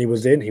 And when he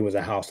was in, he was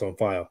a house on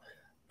fire.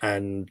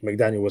 And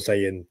McDaniel was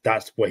saying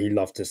that's what he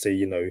loved to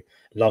see,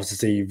 loves to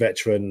see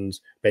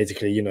veterans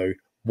basically,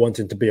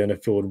 wanting to be on the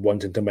field,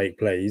 wanting to make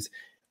plays,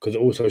 because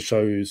it also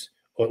shows,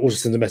 or also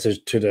sends a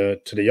message to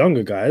the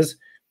younger guys.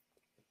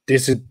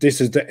 this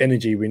is the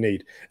energy we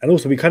need. And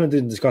also, we kind of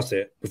didn't discuss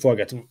it before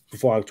I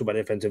talk about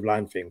the offensive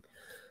line thing.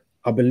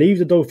 I believe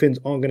the Dolphins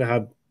aren't going to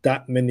have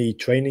that many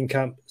training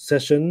camp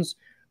sessions,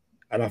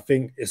 and I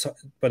think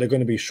but they're going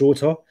to be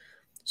shorter.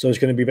 So it's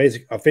going to be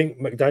basic. I think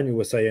McDaniel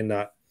was saying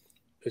that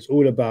it's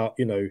all about,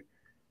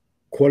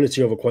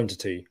 quality over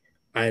quantity,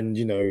 and,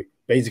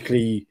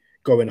 basically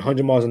going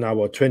 100 miles an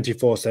hour,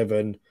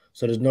 24/7.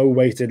 So there's no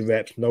wasted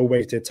reps, no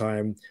wasted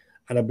time.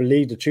 And I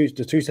believe the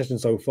two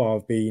sessions so far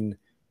have been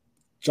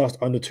just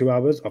under 2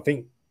 hours. I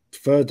think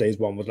Thursday's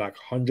one was like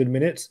 100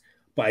 minutes.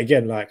 But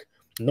again, like,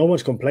 no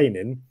one's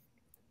complaining.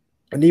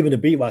 And even the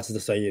beat writers are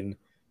saying,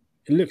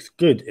 it looks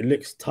good. It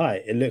looks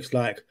tight. It looks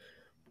like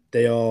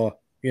they are,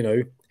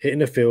 hitting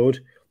the field,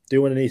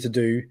 doing what they need to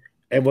do.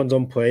 Everyone's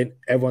on point.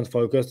 Everyone's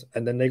focused.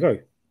 And then they go.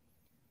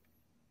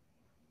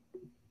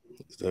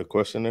 Is there a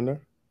question in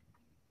there?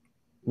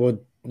 Well,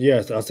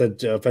 yes, I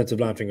said offensive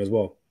line thing as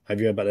well. Have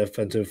you heard about the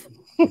offensive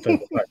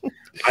line?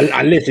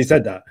 I literally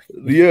said that.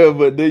 Yeah,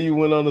 but then you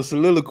went on a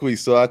soliloquy,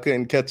 so I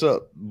couldn't catch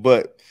up.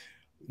 But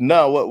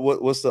now,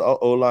 what's the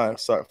O line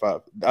start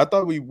five? I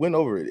thought we went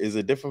over it. Is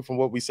it different from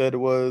what we said it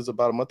was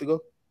about a month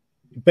ago?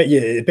 But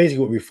yeah, it's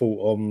basically what we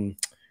thought.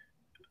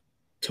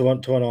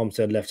 Teron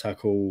Armstead left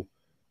tackle,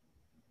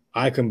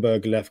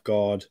 Eichenberg left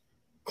guard,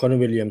 Connor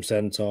Williams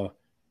center,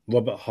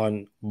 Robert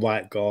Hunt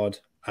right guard,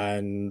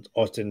 and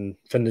friend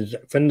of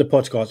the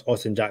podcast,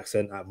 Austin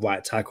Jackson at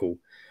right tackle.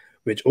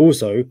 Which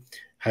also,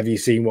 have you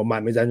seen what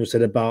Mike McDaniel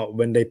said about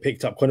when they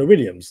picked up Connor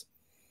Williams?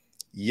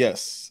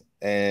 Yes,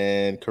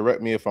 and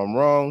correct me if I'm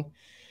wrong.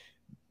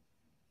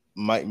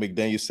 Mike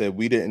McDaniel said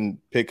we didn't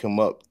pick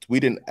him up. We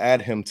didn't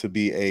add him to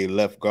be a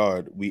left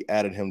guard. We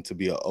added him to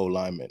be an O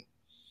lineman,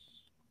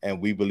 and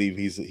we believe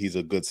he's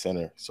a good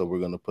center. So we're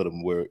gonna put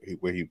him where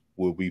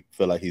we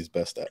feel like he's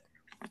best at.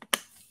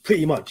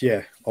 Pretty much,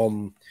 yeah.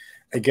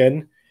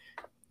 Again,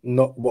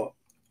 not what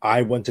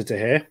I wanted to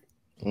hear,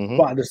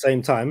 but at the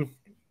same time,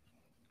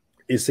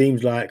 it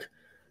seems like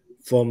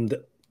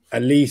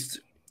at least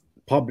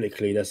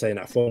publicly, they're saying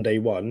that from day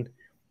one,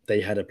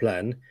 they had a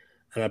plan,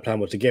 and that plan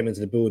was to get him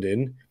into the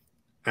building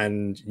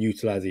and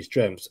utilize his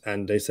strengths.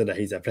 And they said that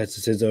his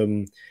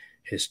athleticism,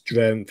 his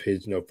strength,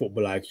 his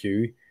football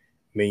IQ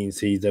means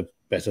he's a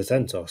better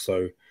center.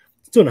 So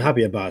still not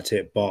happy about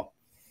it, but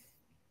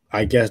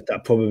I guess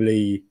that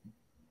probably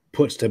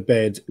puts to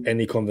bed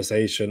any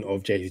conversation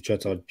of JC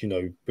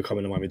Tretter,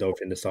 becoming a Miami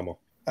Dolphin this summer.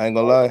 I ain't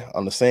gonna lie.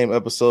 On the same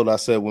episode, I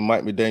said when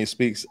Mike McDaniel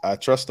speaks, I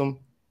trust him,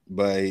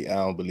 but I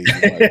don't believe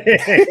him.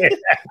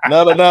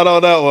 not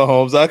on that one,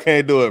 Holmes. I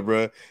can't do it,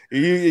 bro.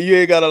 You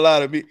ain't got to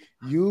lie to me.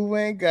 You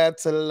ain't got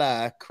to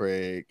lie,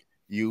 Craig.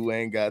 You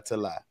ain't got to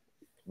lie.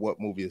 What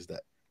movie is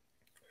that?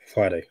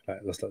 Friday. Right,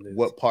 let's not do this.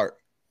 What part?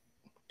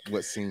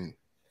 What scene?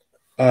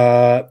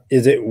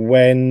 Is it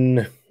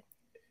when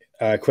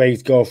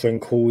Craig's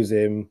girlfriend calls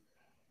him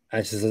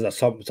and she says that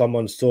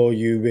someone saw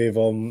you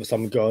with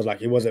some girls,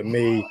 like it wasn't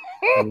me?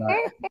 And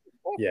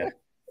yeah.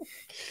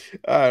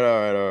 All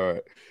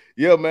right.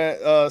 Yeah,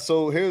 man.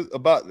 So here's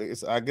about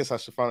this. I guess I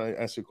should finally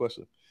answer your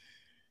question.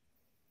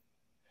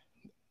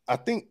 I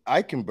think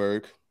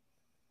Eichenberg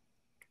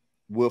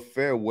will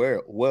fare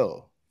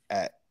well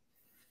at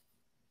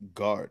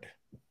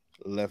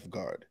left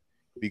guard,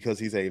 because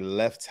he's a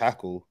left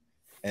tackle,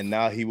 and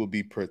now he will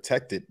be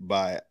protected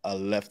by a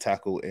left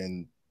tackle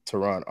in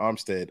Teron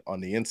Armstead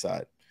on the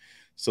inside.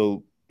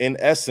 So in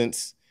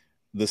essence,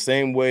 the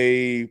same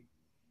way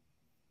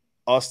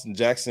Austin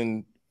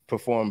Jackson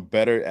performed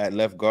better at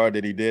left guard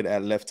than he did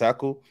at left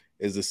tackle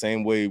is the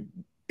same way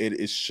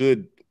it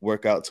should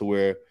work out to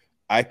where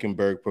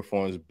Eichenberg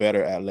performs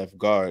better at left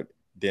guard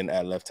than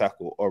at left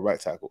tackle or right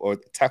tackle or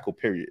tackle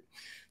period.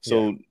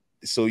 So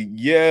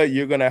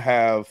you're going to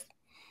have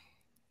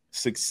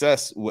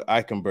success with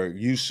Eichenberg.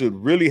 You should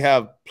really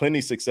have plenty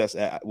of success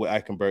with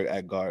Eichenberg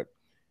at guard.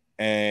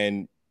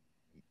 And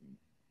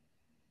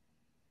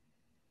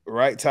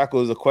right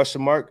tackle is a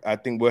question mark. I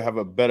think we'll have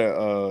a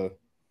better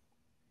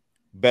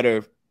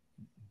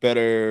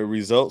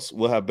results.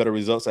 We'll have better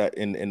results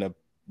in the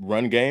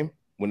run game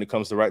when it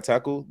comes to right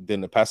tackle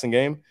than the passing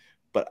game.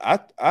 But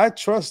I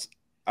trust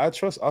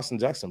Austin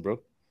Jackson, bro.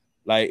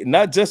 Like,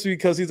 not just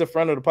because he's a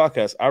friend of the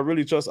podcast. I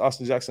really trust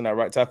Austin Jackson at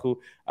right tackle.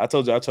 I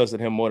told you I trusted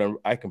him more than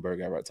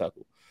Eichenberg at right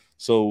tackle.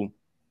 So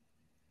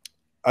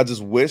I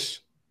just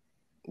wish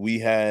we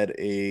had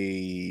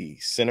a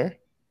center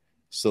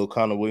so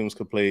Connor Williams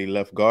could play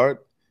left guard,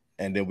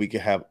 and then we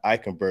could have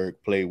Eichenberg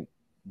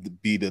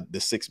be the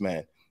sixth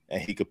man,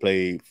 and he could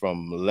play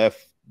from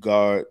left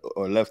guard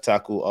or left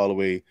tackle all the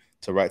way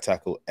to right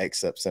tackle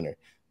except center.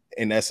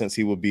 In essence,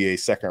 he would be a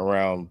second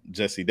round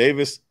Jesse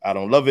Davis. I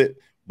don't love it,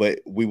 but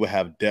we would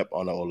have depth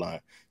on the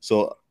O-line.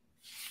 So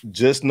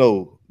just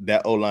know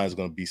that O-line is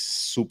going to be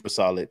super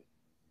solid,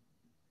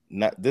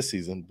 not this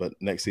season, but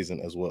next season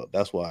as well.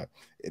 That's why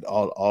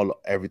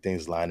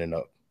everything's lining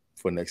up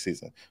for next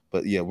season.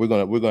 But yeah, we're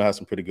gonna have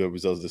some pretty good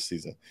results this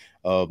season.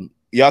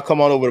 Y'all come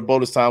on over to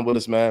Bonus Time with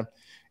us, man.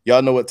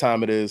 Y'all know what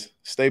time it is.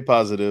 Stay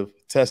positive,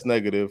 test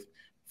negative.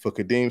 For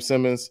Kadeem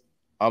Simmons,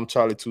 I'm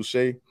Charlie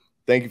Touche.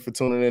 Thank you for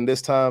tuning in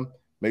this time.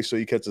 Make sure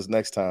you catch us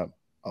next time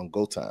on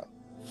Go Time.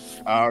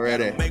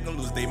 Already. Make them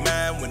lose their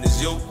mind when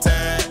it's your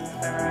time.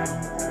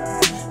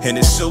 And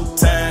it's show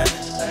time.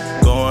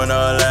 Going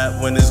all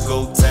out when it's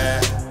go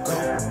time.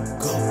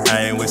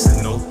 I ain't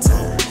wasting no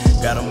time.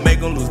 Gotta make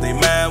them lose their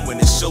mind when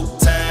it's show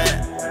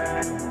time.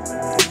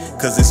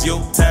 Cause it's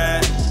your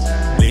time.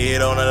 Lay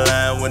it on the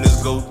line when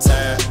it's go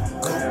time.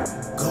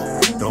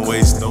 Don't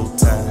waste no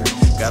time.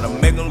 Gotta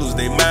make them lose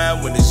their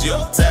mind when it's your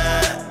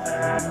time.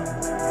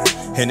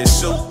 And it's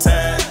show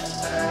time.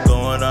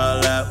 Going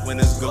all out when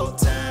it's go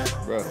time.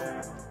 Bro.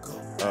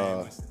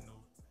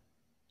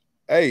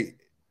 Hey,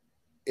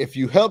 if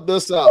you helped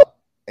us out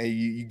and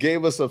you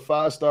gave us a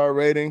 5-star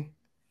rating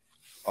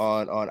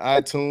on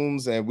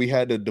iTunes, and we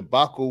had the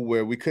debacle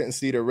where we couldn't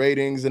see the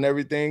ratings and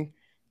everything,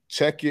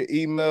 check your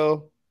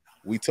email.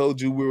 We told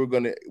you we were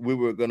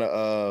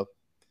gonna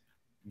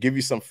give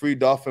you some free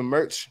Dolphin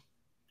merch.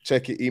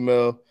 Check your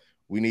email.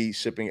 We need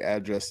shipping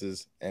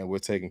addresses, and we're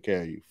taking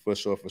care of you for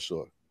sure. For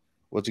sure.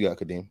 What you got,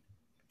 Kadeem?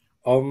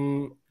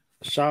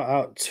 Shout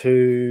out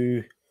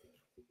to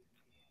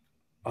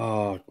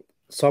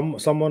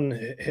someone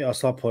hit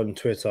us up on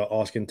Twitter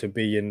asking to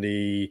be in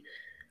the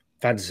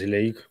fantasy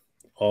league.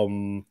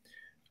 And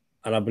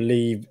I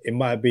believe it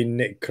might have been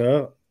Nick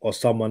Kerr or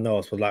someone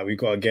else was like, we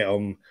got to get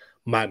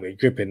Mike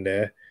McDrip in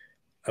there.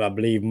 And I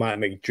believe Mike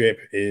McDrip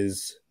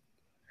is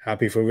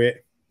happy for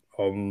it.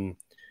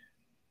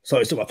 So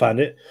it's I found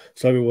it.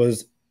 So it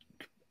was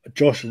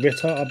Josh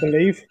Ritter, I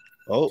believe.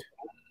 Oh,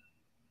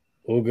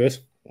 all good.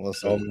 One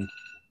second.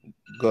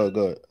 Go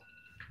ahead.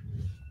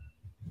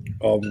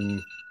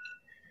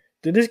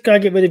 Did this guy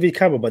get rid of his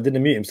camera but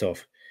didn't mute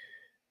himself?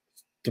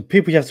 The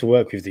people you have to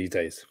work with these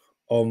days.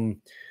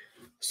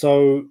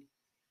 So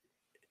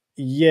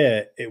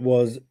yeah, it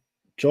was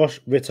Josh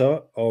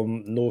Ritter,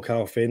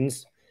 NorCal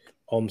Fins.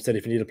 Said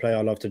if you need a player,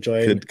 I'd love to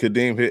join.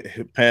 Kadeem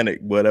hit panic,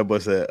 but that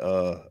was said,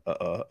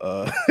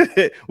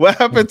 what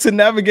happened to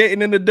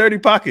navigating in the dirty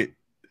pocket?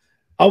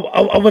 I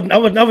was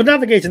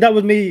navigating. That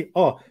was me.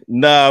 Oh,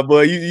 nah,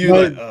 but you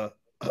no.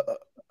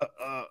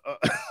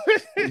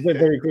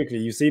 Very quickly.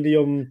 You see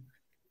the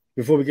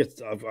before we get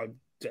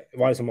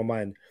right on my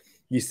mind.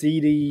 You see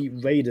the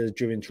Raiders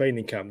during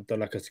training camp done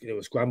like a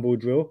scramble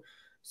drill.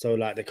 So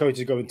like the coach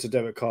is going to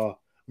Derek Carr,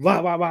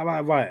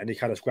 right, and he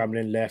kind of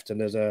scrambling left,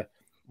 and there's a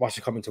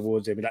rusher coming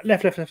towards him, like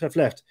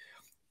left,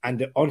 and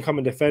the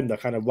oncoming defender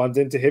kind of runs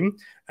into him,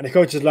 and the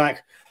coach is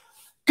like,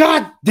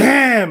 "God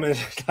damn!" And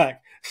it's like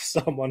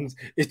someone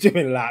is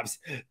doing laps.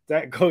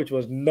 That coach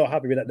was not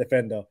happy with that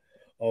defender.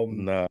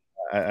 No,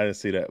 I didn't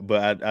see that,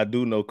 but I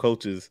do know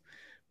coaches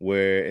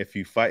where if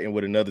you fighting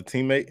with another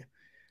teammate,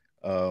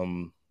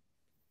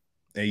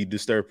 and you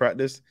disturb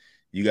practice,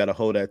 you got to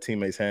hold that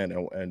teammate's hand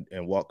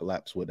and walk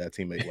laps with that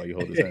teammate while you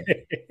hold his hand.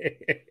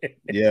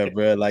 Yeah,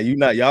 bro. Like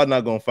y'all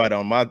not gonna fight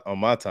on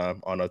my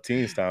time, on our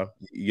team's time.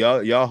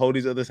 Y'all hold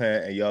each other's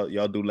hand and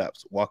y'all do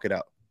laps. Walk it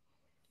out,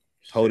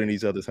 holding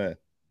each other's hand.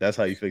 That's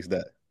how you fix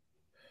that.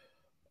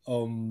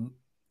 So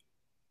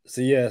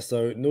yeah,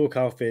 so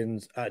NorCal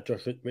Fins at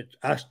Josh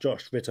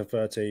Ritter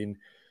 13.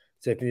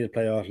 So if you need a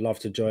player, I'd love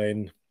to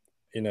join.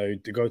 You know,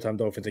 the Go Time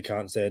Dolphins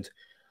account said,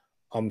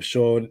 I'm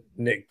sure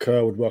Nick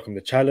Kerr would welcome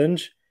the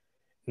challenge.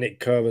 Nick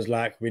Kerr was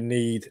like, we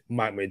need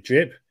Mike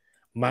McDrip.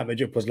 Mike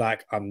McDrip was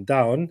like, I'm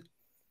down.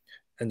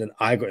 And then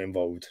I got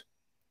involved.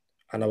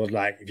 And I was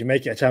like, if you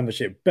make it a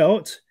championship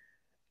belt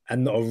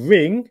and not a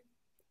ring,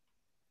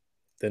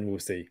 then we'll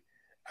see.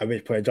 At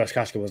which point Josh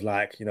Kashka was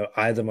like,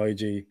 eyes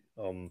emoji.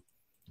 Hold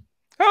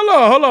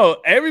on.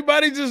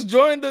 Everybody just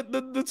joined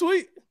the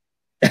tweet.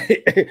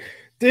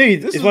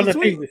 Dude, it's one of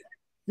the things.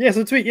 Yeah, it's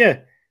a tweet, yeah.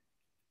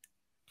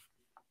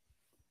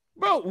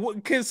 Bro,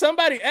 can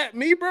somebody at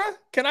me, bro?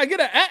 Can I get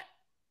an at?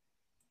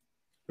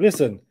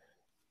 Listen,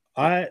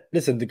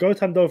 the Go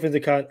Time Dolphins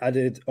account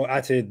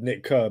added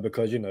Nick Kerr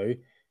because,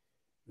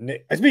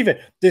 Nick, to be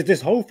fair,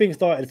 this whole thing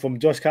started from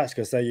Josh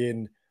Katchka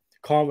saying,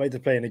 can't wait to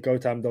play in the Go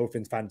Time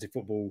Dolphins fantasy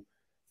football.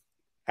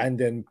 And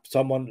then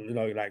someone,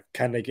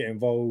 can they get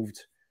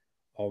involved?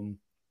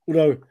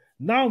 Although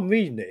now I'm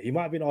reading it, he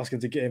might have been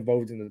asking to get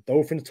involved in the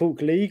Dolphins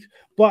Talk League,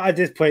 but at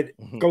this point,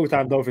 Go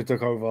Time Dolphins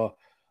took over.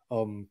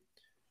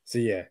 So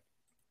yeah.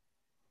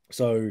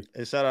 So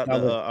and shout out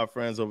to our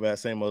friends over at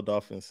Same Old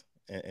Dolphins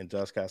and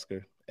Josh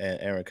Kasker and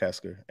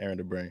Aaron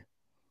the Brain.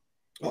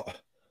 Oh,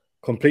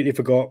 completely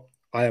forgot.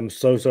 I am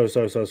so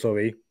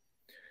sorry.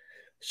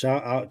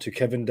 Shout out to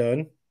Kevin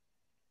Dern,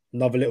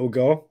 another little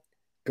girl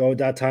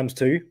dad times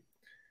 2.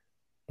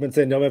 Been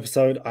saying no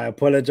episode. I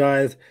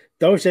apologize.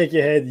 Don't shake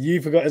your head.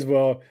 You forgot as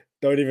well.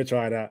 Don't even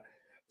try that.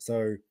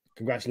 So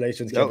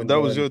congratulations, Kevin. That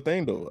was your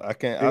thing though. I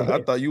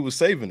thought you were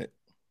saving it.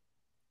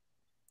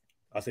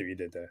 I see what you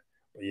did there.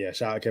 But yeah,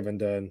 shout out Kevin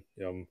Dern.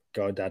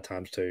 Go dad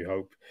times 2.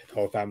 Hope the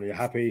whole family are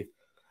happy.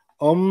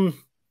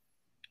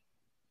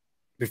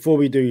 Before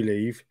we do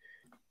leave,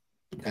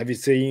 have you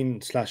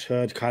seen /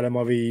 heard Kyler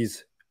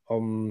Murray's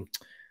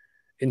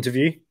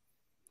interview?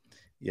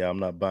 Yeah, I'm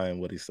not buying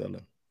what he's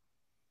selling.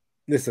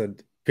 Listen,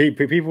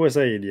 people were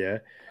saying, yeah,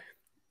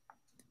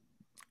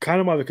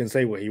 Kyler Murray can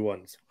say what he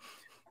wants.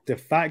 The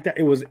fact that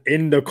it was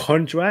in the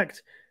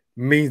contract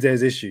means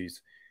there's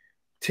issues.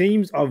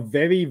 Teams are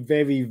very,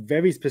 very,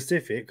 very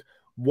specific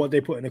what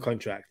they put in the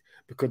contract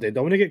because they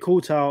don't want to get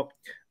caught out.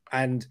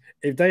 And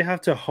if they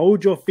have to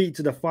hold your feet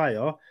to the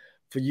fire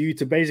for you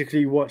to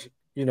basically watch,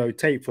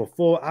 tape for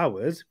 4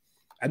 hours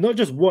and not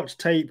just watch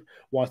tape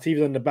while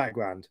TV's on the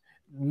background.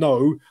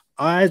 No,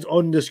 eyes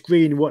on the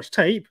screen, watch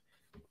tape.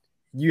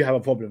 You have a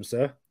problem,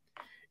 sir.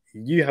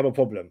 You have a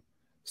problem.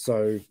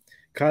 So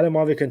Kyler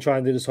Murray can try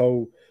and do this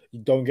whole, you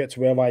don't get to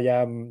where I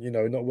am,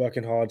 not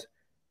working hard.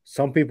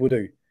 Some people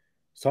do.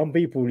 Some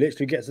people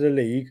literally get to the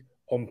league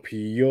on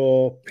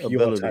pure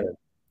Ability. talent.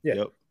 Yeah,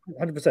 Yep.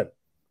 100%.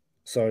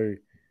 So,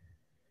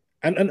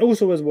 and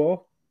also as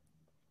well,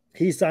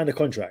 he signed a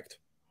contract.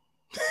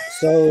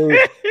 So,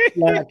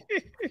 like,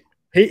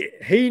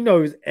 he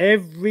knows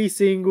every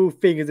single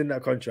thing is in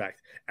that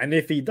contract. And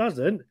if he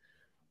doesn't,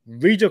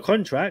 read your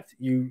contract,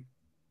 you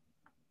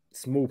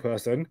small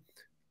person.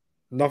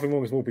 Nothing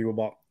wrong with small people,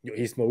 but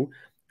he's small.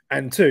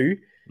 And 2,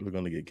 we're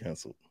going to get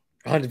cancelled.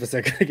 100%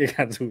 going to get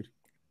cancelled.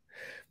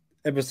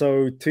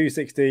 Episode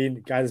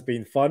 216, guys, it's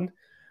been fun.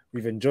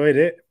 We've enjoyed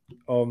it.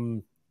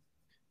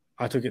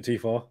 I took it too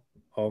far.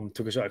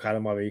 Took a shot at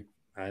Kyler Murray,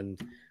 and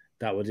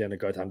that was the end of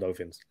Go Time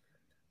Dolphins.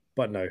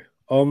 But no.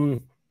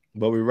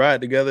 But we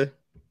ride together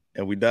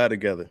and we die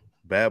together.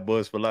 Bad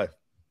boys for life.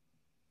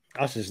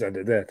 I should just end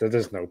it there.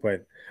 There's no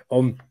point.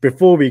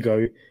 Before we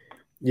go,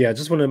 I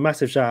just want a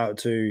massive shout out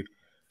to,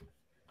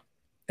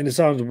 and it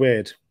sounds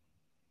weird.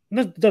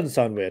 No, it doesn't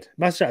sound weird.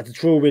 Massive shout out to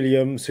Troy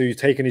Williams, who's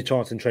taking his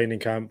chance in training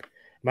camp.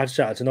 Massive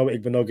shout out to Noah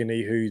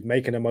Igbenogany, who's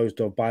making the most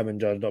of Byron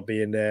Jones not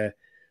being there.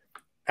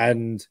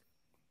 And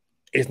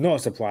it's not a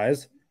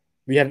surprise.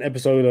 We had an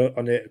episode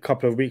on it a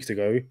couple of weeks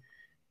ago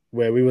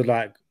where we were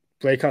like,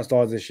 breakout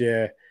stars this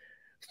year,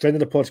 friend of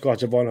the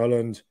podcast, Javon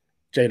Holland,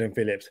 Jalen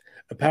Phillips.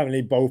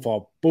 Apparently both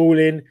are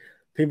balling.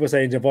 People are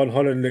saying Javon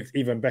Holland looks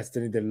even better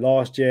than he did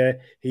last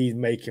year. He's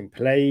making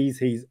plays.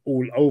 He's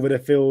all over the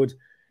field.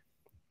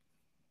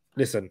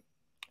 Listen.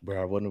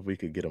 Bro, I wonder if we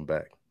could get him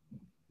back.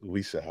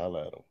 We should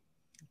highlight him.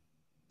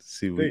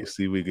 See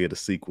we get a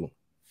sequel.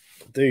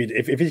 Dude,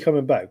 if he's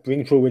coming back,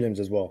 bring Troy Williams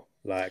as well.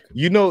 Like,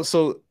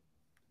 so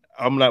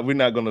we're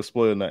not gonna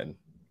spoil nothing.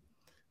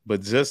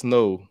 But just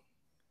know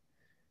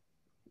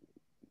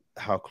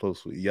how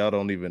close y'all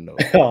don't even know.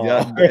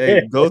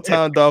 Go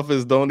Time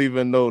Dolphins don't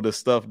even know the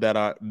stuff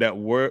that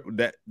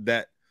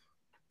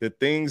the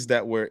things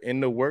that were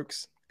in the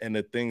works and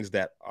the things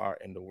that are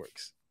in the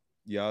works.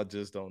 Y'all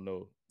just don't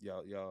know.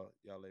 Y'all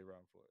lay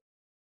around for it.